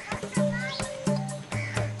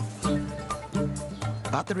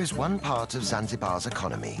 But there is one part of Zanzibar's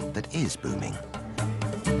economy that is booming: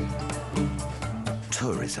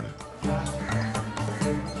 tourism.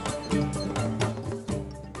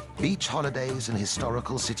 Beach holidays and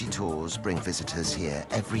historical city tours bring visitors here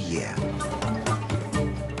every year.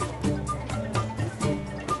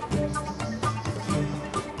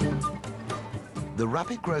 The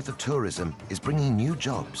rapid growth of tourism is bringing new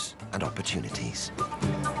jobs and opportunities.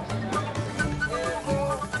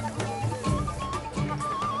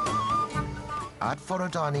 At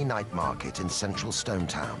Forodani Night Market in central Stone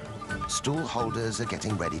Town, stall holders are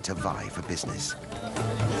getting ready to vie for business.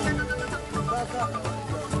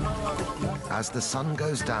 As the sun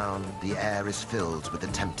goes down, the air is filled with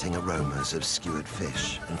the tempting aromas of skewered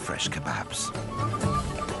fish and fresh kebabs.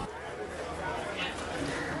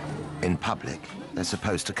 In public, they're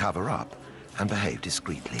supposed to cover up and behave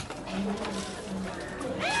discreetly.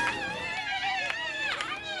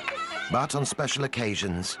 But on special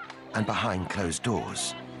occasions and behind closed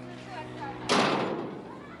doors,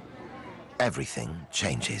 everything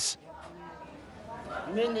changes.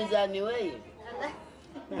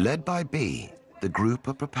 Led by B, the group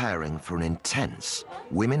are preparing for an intense,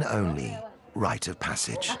 women-only rite of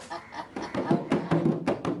passage.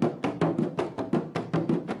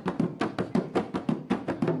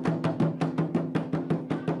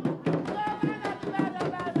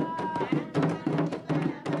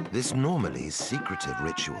 This normally secretive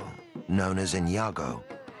ritual, known as Inyago,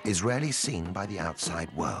 is rarely seen by the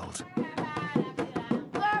outside world.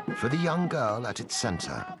 For the young girl at its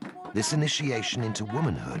center, this initiation into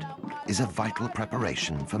womanhood is a vital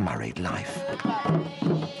preparation for married life.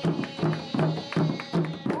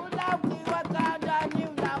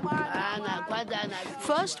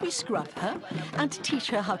 First, we scrub her and teach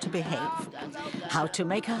her how to behave, how to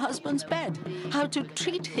make her husband's bed, how to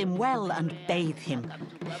treat him well and bathe him.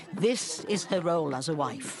 This is her role as a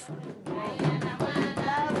wife.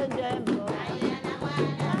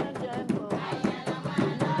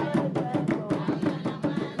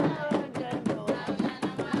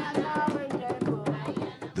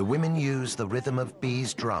 The women use the rhythm of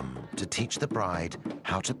B's drum to teach the bride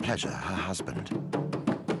how to pleasure her husband.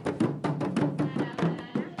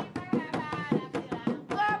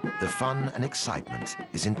 The fun and excitement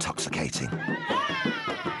is intoxicating.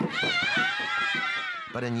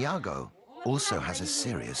 But Inyago also has a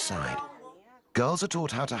serious side. Girls are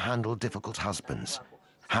taught how to handle difficult husbands,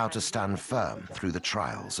 how to stand firm through the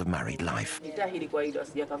trials of married life.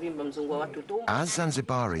 As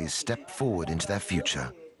Zanzibaris step forward into their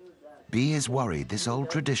future, B is worried this old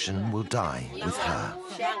tradition will die with her.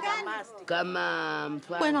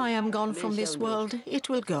 When I am gone from this world, it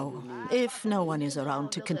will go, if no one is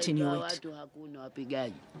around to continue it.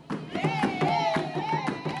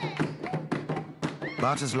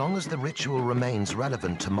 But as long as the ritual remains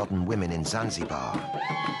relevant to modern women in Zanzibar,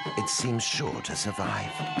 it seems sure to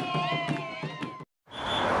survive.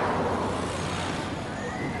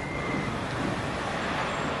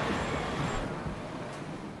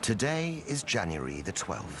 Today is January the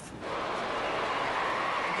 12th.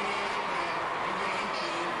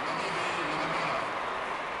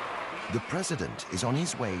 The president is on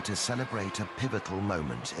his way to celebrate a pivotal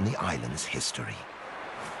moment in the island's history.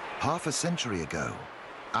 Half a century ago,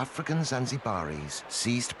 African Zanzibaris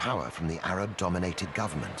seized power from the Arab-dominated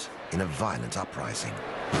government in a violent uprising.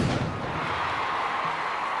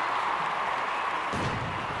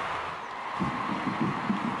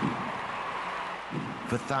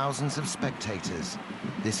 For thousands of spectators,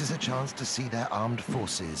 this is a chance to see their armed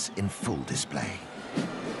forces in full display.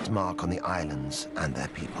 Mark on the islands and their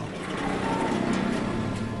people.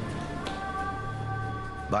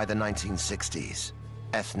 By the 1960s,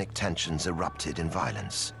 ethnic tensions erupted in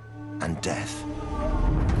violence and death.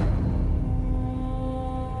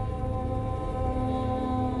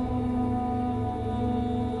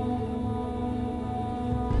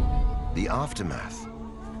 The aftermath: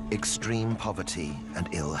 extreme poverty and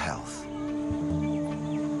ill health.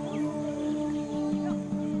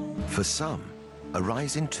 For some, a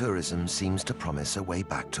rise in tourism seems to promise a way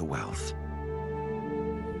back to wealth.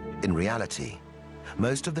 In reality,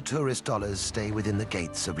 most of the tourist dollars stay within the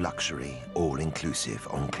gates of luxury, all-inclusive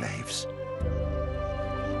enclaves.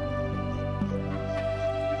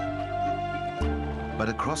 But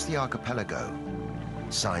across the archipelago,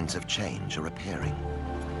 signs of change are appearing.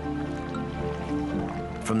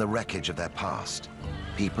 From the wreckage of their past,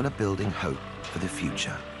 people are building hope for the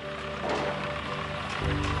future.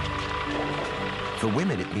 For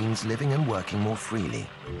women, it means living and working more freely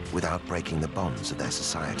without breaking the bonds of their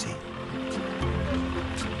society.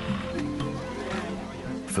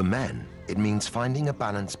 For men, it means finding a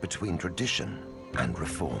balance between tradition and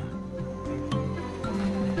reform.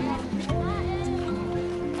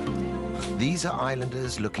 These are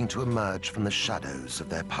islanders looking to emerge from the shadows of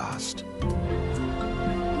their past.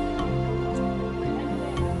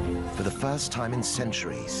 For the first time in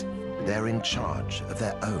centuries, they're in charge of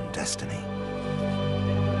their own destiny.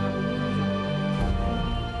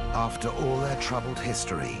 After all their troubled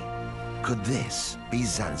history, could this be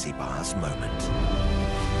Zanzibar's moment?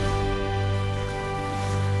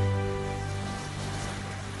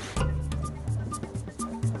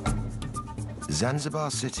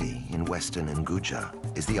 Zanzibar City in western Unguja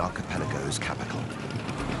is the archipelago's capital.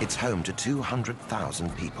 It's home to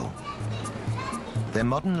 200,000 people. Their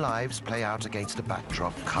modern lives play out against a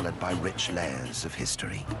backdrop colored by rich layers of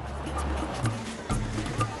history.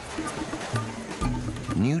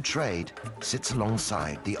 New trade sits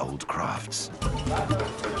alongside the old crafts.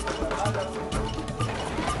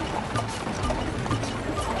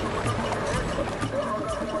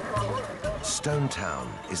 Stone Town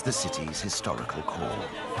is the city's historical core.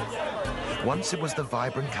 Once it was the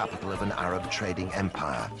vibrant capital of an Arab trading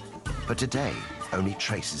empire, but today only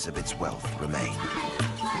traces of its wealth remain.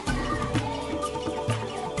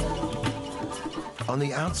 On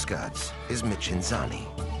the outskirts is Michinzani,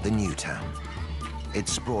 the new town.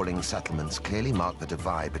 Its sprawling settlements clearly mark the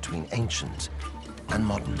divide between ancient and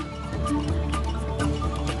modern.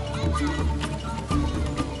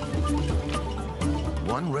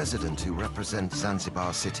 One resident who represents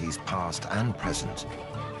Zanzibar City's past and present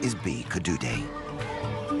is Bi Kadude.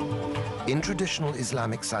 In traditional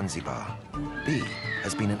Islamic Zanzibar, Bi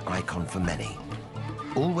has been an icon for many,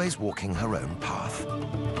 always walking her own path.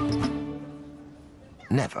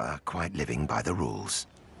 Never quite living by the rules.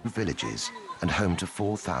 Villages and home to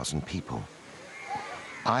 4,000 people.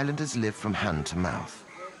 Islanders live from hand to mouth.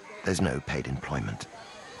 There's no paid employment.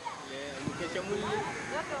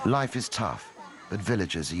 Life is tough, but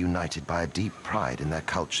villagers are united by a deep pride in their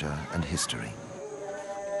culture and history.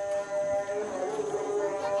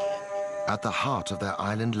 At the heart of their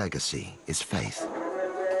island legacy is faith.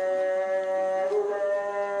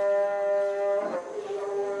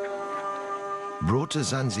 Brought to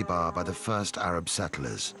Zanzibar by the first Arab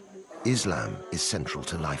settlers, Islam is central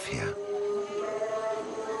to life here.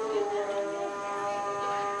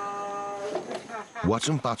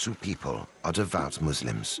 Watumbatu people are devout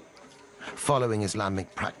Muslims. Following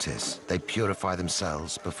Islamic practice, they purify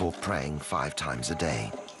themselves before praying 5 times a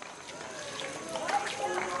day.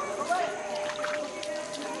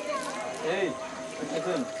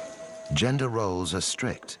 Gender roles are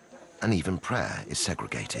strict, and even prayer is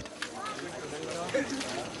segregated.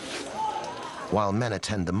 While men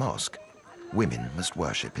attend the mosque, women must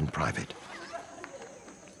worship in private.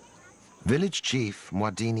 Village chief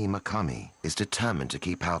Mwadini Makami is determined to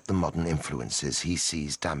keep out the modern influences he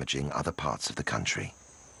sees damaging other parts of the country.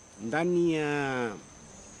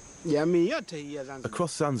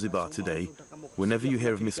 Across Zanzibar today, whenever you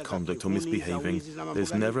hear of misconduct or misbehaving,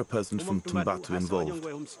 there's never a person from Tumbatu involved.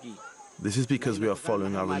 This is because we are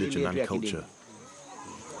following our religion and culture.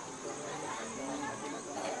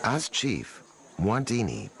 As chief,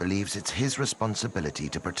 Mwadini believes it's his responsibility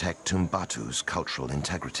to protect Tumbatu's cultural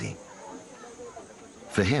integrity.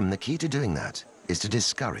 For him, the key to doing that is to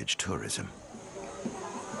discourage tourism.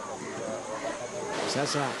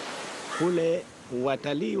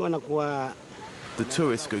 The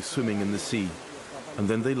tourists go swimming in the sea, and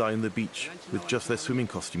then they lie on the beach with just their swimming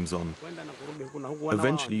costumes on.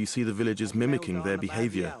 Eventually, you see the villagers mimicking their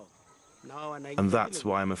behavior, and that's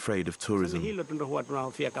why I'm afraid of tourism.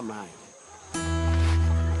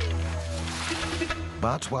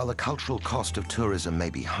 But while the cultural cost of tourism may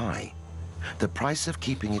be high, the price of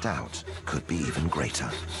keeping it out could be even greater.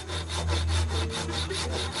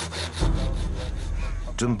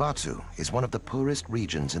 Tumbatu is one of the poorest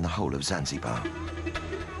regions in the whole of Zanzibar.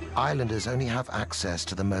 Islanders only have access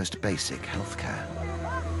to the most basic healthcare.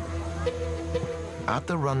 At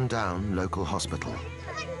the run-down local hospital,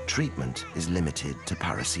 treatment is limited to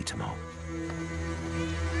paracetamol.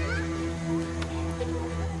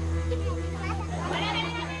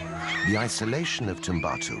 The isolation of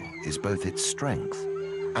Tumbatu is both its strength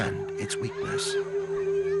and its weakness.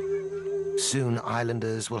 Soon,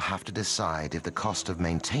 islanders will have to decide if the cost of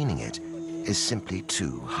maintaining it is simply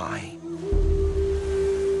too high.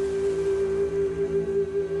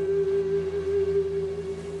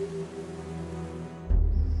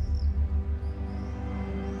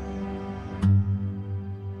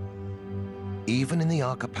 Even in the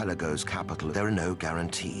archipelago's capital, there are no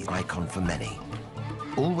guarantees. Icon for many,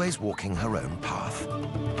 always walking her own path.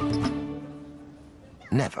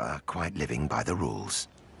 Never quite living by the rules.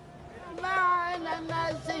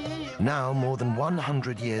 Now more than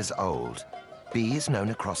 100 years old, B is known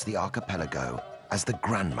across the archipelago as the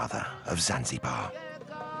grandmother of Zanzibar.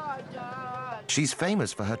 She's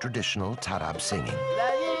famous for her traditional tarab singing.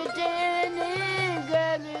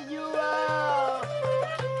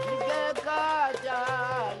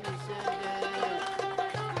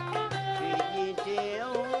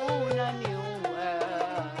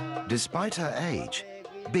 Despite her age,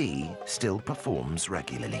 B still performs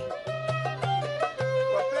regularly.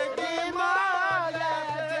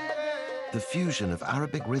 The fusion of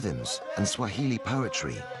Arabic rhythms and Swahili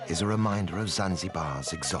poetry is a reminder of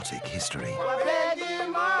Zanzibar's exotic history.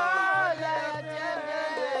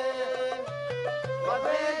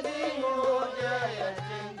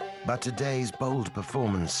 But today's bold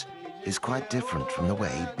performance is quite different from the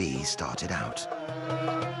way B started out.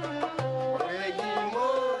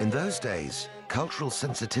 In those days, cultural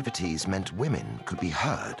sensitivities meant women could be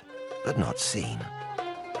heard, but not seen.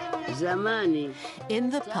 In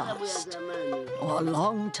the past, or a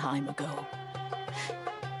long time ago,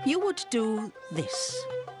 you would do this.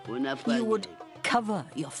 You would cover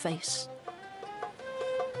your face.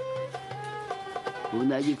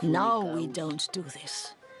 Now we don't do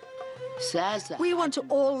this. We want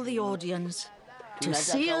all the audience to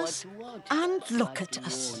see us and look at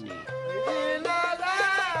us.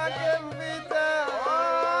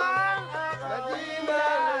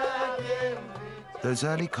 Those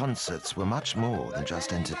early concerts were much more than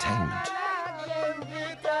just entertainment.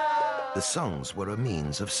 The songs were a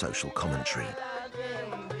means of social commentary.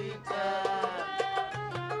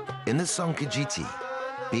 In the song Kijiti,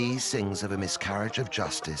 B sings of a miscarriage of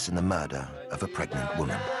justice and the murder of a pregnant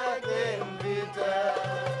woman.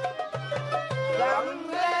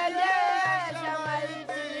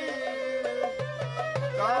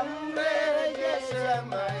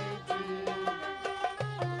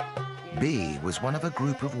 B was one of a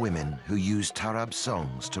group of women who used tarab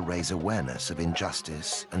songs to raise awareness of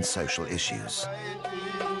injustice and social issues.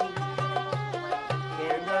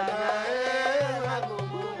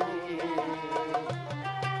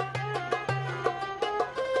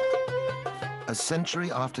 A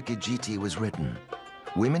century after Kijiti was written,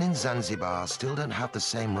 women in Zanzibar still don't have the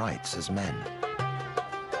same rights as men.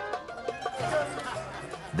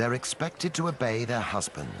 They're expected to obey their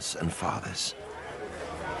husbands and fathers.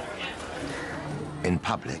 In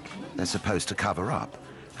public, they're supposed to cover up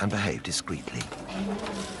and behave discreetly.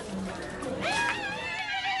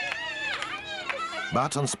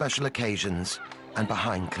 But on special occasions and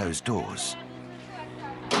behind closed doors,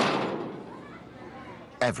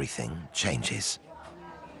 everything changes.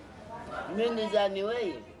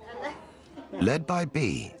 Led by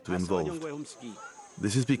B, involved.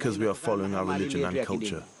 This is because we are following our religion and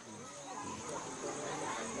culture.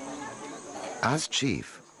 As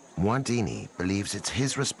chief, Mwadini believes it's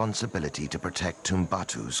his responsibility to protect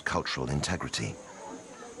Tumbatu's cultural integrity.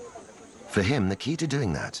 For him, the key to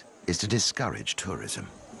doing that is to discourage tourism.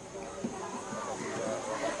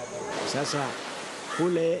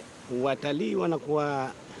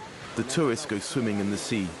 The tourists go swimming in the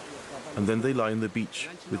sea, and then they lie on the beach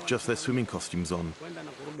with just their swimming costumes on.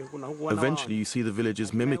 Eventually, you see the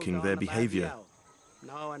villagers mimicking their behavior,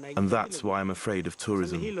 and that's why I'm afraid of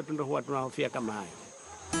tourism.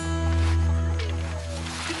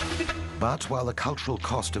 But while the cultural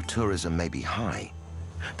cost of tourism may be high,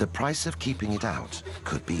 the price of keeping it out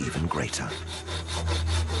could be even greater.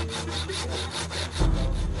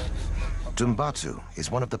 Tumbatu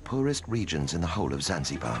is one of the poorest regions in the whole of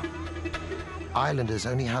Zanzibar. Islanders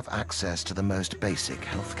only have access to the most basic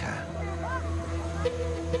healthcare.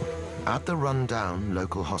 At the run-down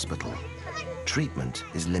local hospital, treatment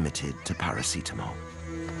is limited to paracetamol.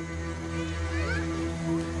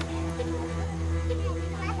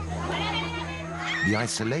 The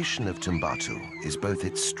isolation of Tumbatu is both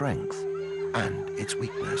its strength and its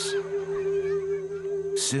weakness.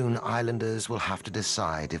 Soon, islanders will have to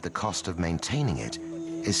decide if the cost of maintaining it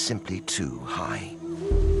is simply too high.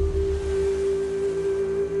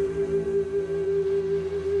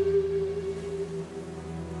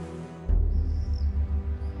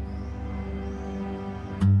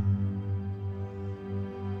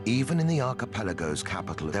 Even in the archipelago's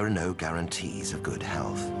capital, there are no guarantees of good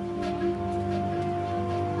health.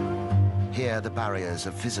 Here, the barriers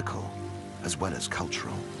are physical as well as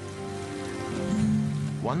cultural.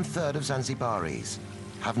 1/3 of Zanzibaris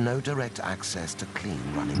have no direct access to clean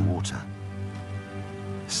running water.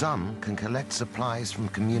 Some can collect supplies from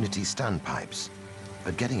community standpipes,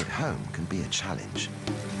 but getting it home can be a challenge.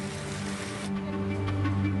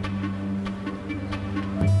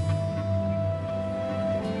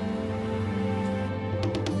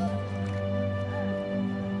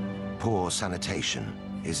 Poor sanitation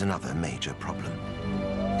is another major problem.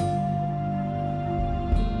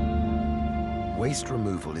 Waste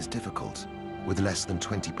removal is difficult, with less than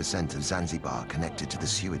 20% of Zanzibar connected to the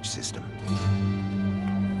sewage system.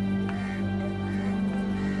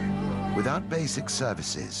 Without basic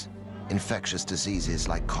services, infectious diseases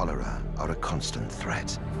like cholera are a constant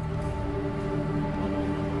threat.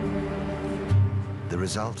 The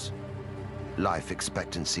result? Life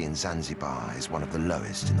expectancy in Zanzibar is one of the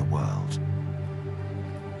lowest in the world.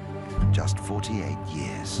 Just 48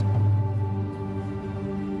 years.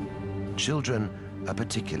 Children are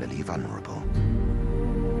particularly vulnerable.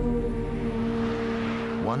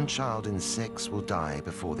 1 child in 6 will die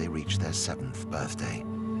before they reach their 7th birthday.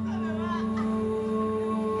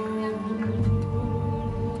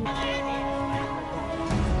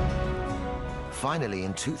 Finally,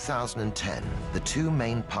 in 2010, the 2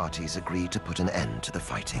 main parties agreed to put an end to the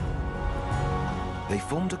fighting. They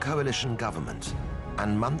formed a coalition government,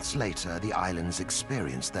 and months later, the islands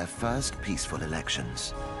experienced their first peaceful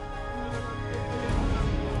elections.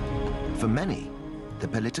 For many, the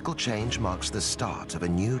political change marks the start of a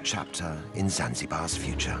new chapter in Zanzibar's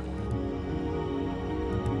future.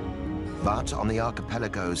 But on the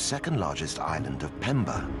archipelago's second largest island of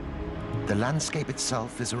Pemba, the landscape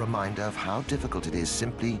itself is a reminder of how difficult it is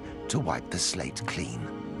simply to wipe the slate clean.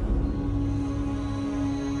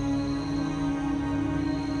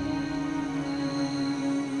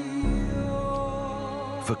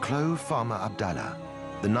 For clove farmer Abdallah,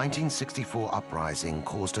 the 1964 uprising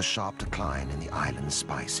caused a sharp decline in the island's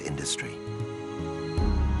spice industry.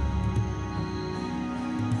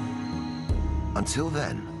 Until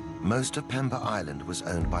then, most of Pemba Island was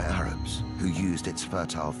owned by Arabs, who used its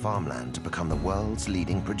fertile farmland to become the world's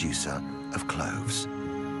leading producer of cloves.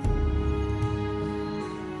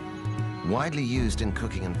 Widely used in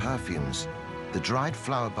cooking and perfumes, the dried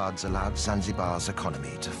flower buds allowed Zanzibar's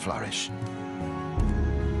economy to flourish.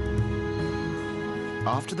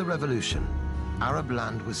 After the revolution, Arab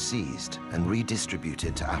land was seized and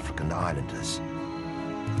redistributed to African islanders.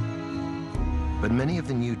 But many of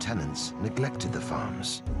the new tenants neglected the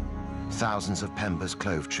farms. Thousands of Pemba's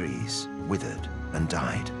clove trees withered and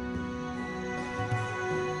died.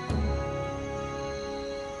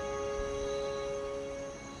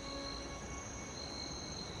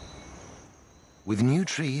 With new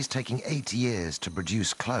trees taking 8 years to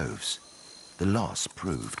produce cloves, the loss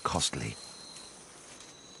proved costly.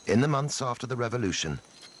 In the months after the revolution,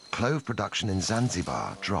 clove production in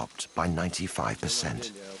Zanzibar dropped by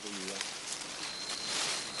 95%.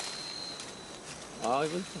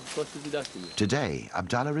 Today,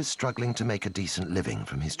 Abdallah is struggling to make a decent living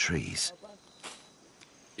from his trees.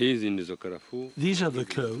 These are the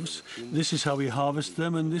cloves. This is how we harvest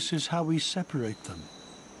them, and this is how we separate them.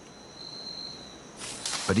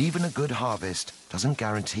 But even a good harvest doesn't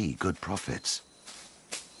guarantee good profits.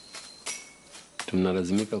 We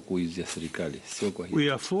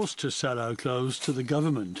are forced to sell our cloves to the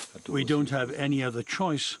government. We don't have any other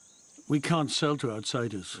choice. We can't sell to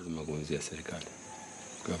outsiders.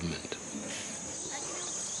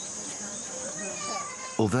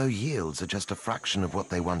 Although yields are just a fraction of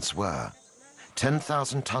what they once were,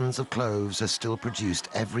 10,000 tons of cloves are still produced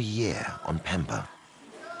every year on Pemba.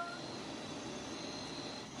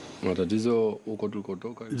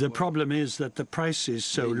 The problem is that the price is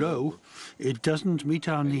so low, it doesn't meet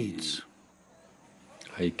our needs.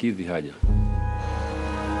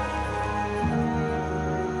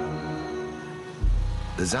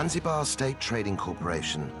 The Zanzibar State Trading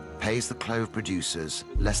Corporation pays the clove producers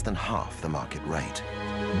less than half the market rate.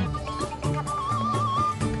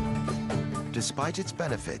 Despite its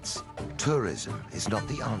benefits, tourism is not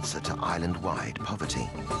the answer to island-wide poverty.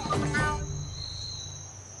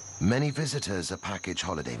 Many visitors are package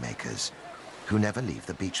holidaymakers who never leave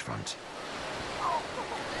the beachfront.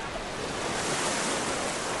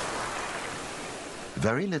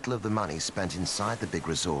 Very little of the money spent inside the big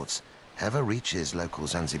resorts ever reaches local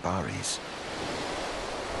Zanzibaris.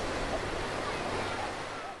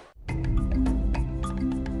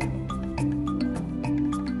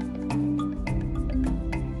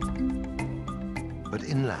 But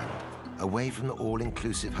inland, away from the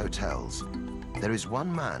all-inclusive hotels, there is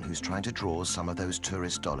one man who's trying to draw some of those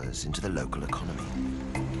tourist dollars into the local economy.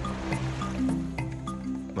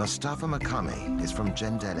 Mustafa Makame is from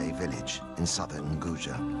Delle village in southern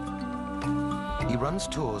Unguja. He runs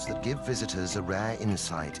tours that give visitors a rare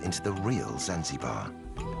insight into the real Zanzibar,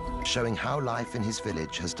 showing how life in his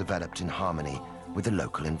village has developed in harmony with the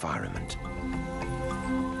local environment.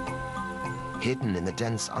 Hidden in the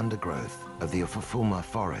dense undergrowth of the Ufufuma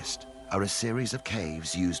forest are a series of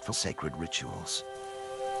caves used for sacred rituals.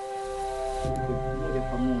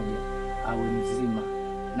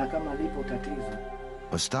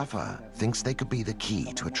 Mustafa thinks they could be the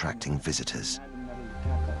key to attracting visitors.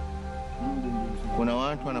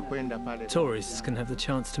 Tourists can have the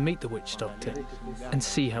chance to meet the witch doctor and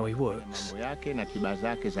see how he works.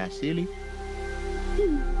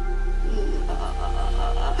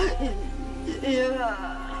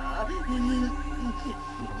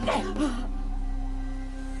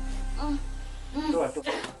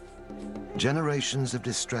 Generations of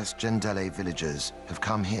distressed delle villagers have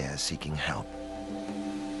come here seeking help.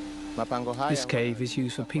 This cave is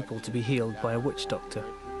used for people to be healed by a witch doctor.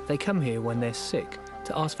 They come here when they're sick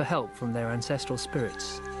to ask for help from their ancestral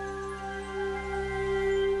spirits.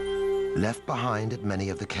 Left behind at many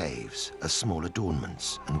of the caves are small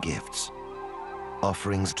adornments and gifts,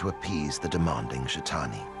 offerings to appease the demanding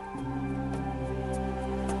Shaitani.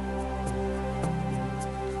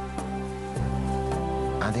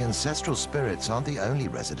 And the ancestral spirits aren't the only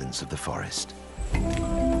residents of the forest.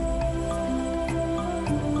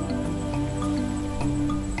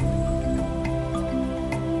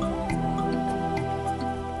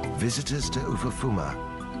 Visitors to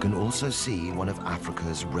Ufufuma can also see one of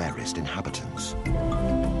Africa's rarest inhabitants.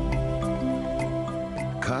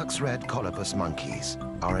 Kirk's red colobus monkeys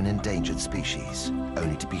are an endangered species,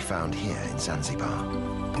 only to be found here in Zanzibar.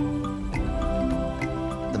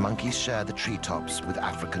 The monkeys share the treetops with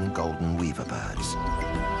African golden weaver birds.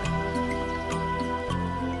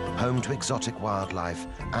 Home to exotic wildlife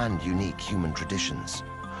and unique human traditions,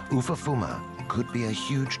 Ufufuma could be a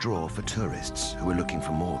huge draw for tourists who are looking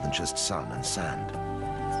for more than just sun and sand.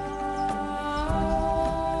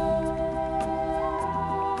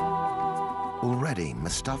 Already,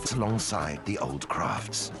 Mustafa's alongside the old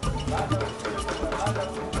crafts.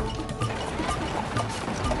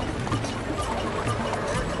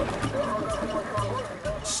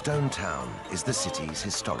 Stone Town is the city's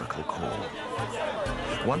historical core.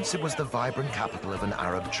 Once it was the vibrant capital of an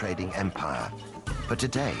Arab trading empire, but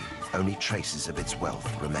today, only traces of its wealth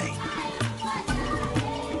remain.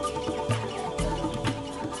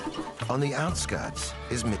 On the outskirts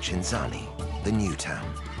is Michinzani, the new town.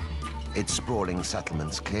 Its sprawling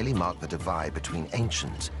settlements clearly mark the divide between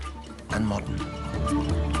ancient and modern.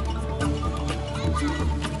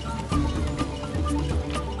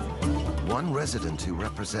 One resident who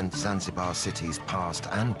represents Zanzibar city's past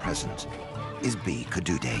and present is B.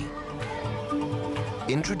 Kadude.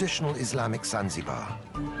 In traditional Islamic Zanzibar,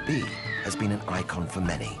 B has been an icon for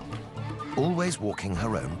many, always walking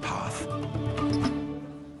her own path.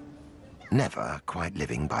 Never quite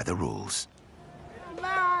living by the rules.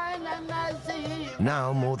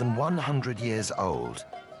 Now more than 100 years old,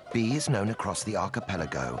 B is known across the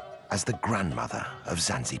archipelago as the grandmother of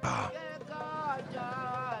Zanzibar.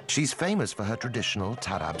 She's famous for her traditional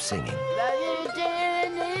tarab singing.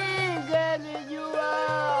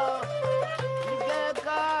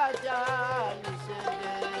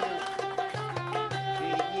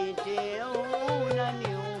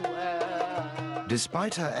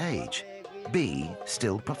 Despite her age, B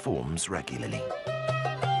still performs regularly.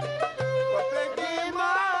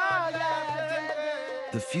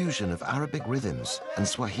 The fusion of Arabic rhythms and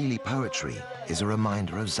Swahili poetry is a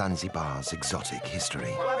reminder of Zanzibar's exotic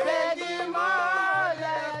history.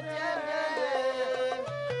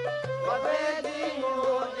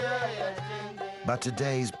 But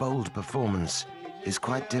today's bold performance is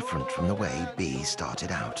quite different from the way B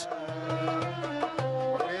started out.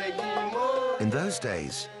 In those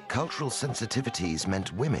days, cultural sensitivities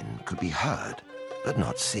meant women could be heard, but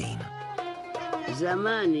not seen.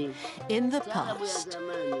 In the past,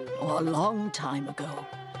 or a long time ago,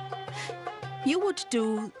 you would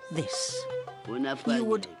do this. You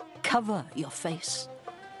would cover your face.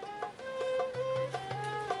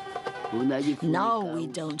 Now we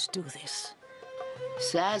don't do this.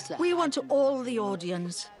 We want all the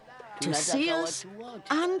audience to see us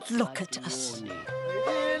and look at us.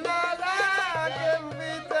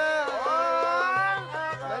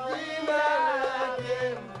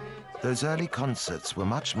 Those early concerts were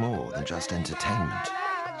much more than just entertainment.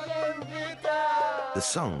 The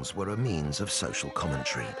songs were a means of social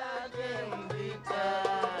commentary.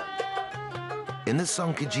 In the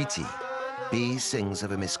song Kijiti, B sings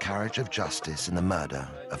of a miscarriage of justice and the murder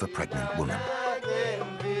of a pregnant woman.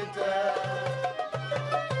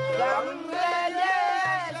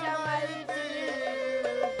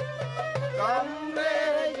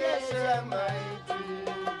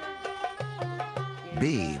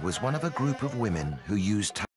 B was one of a group of women who used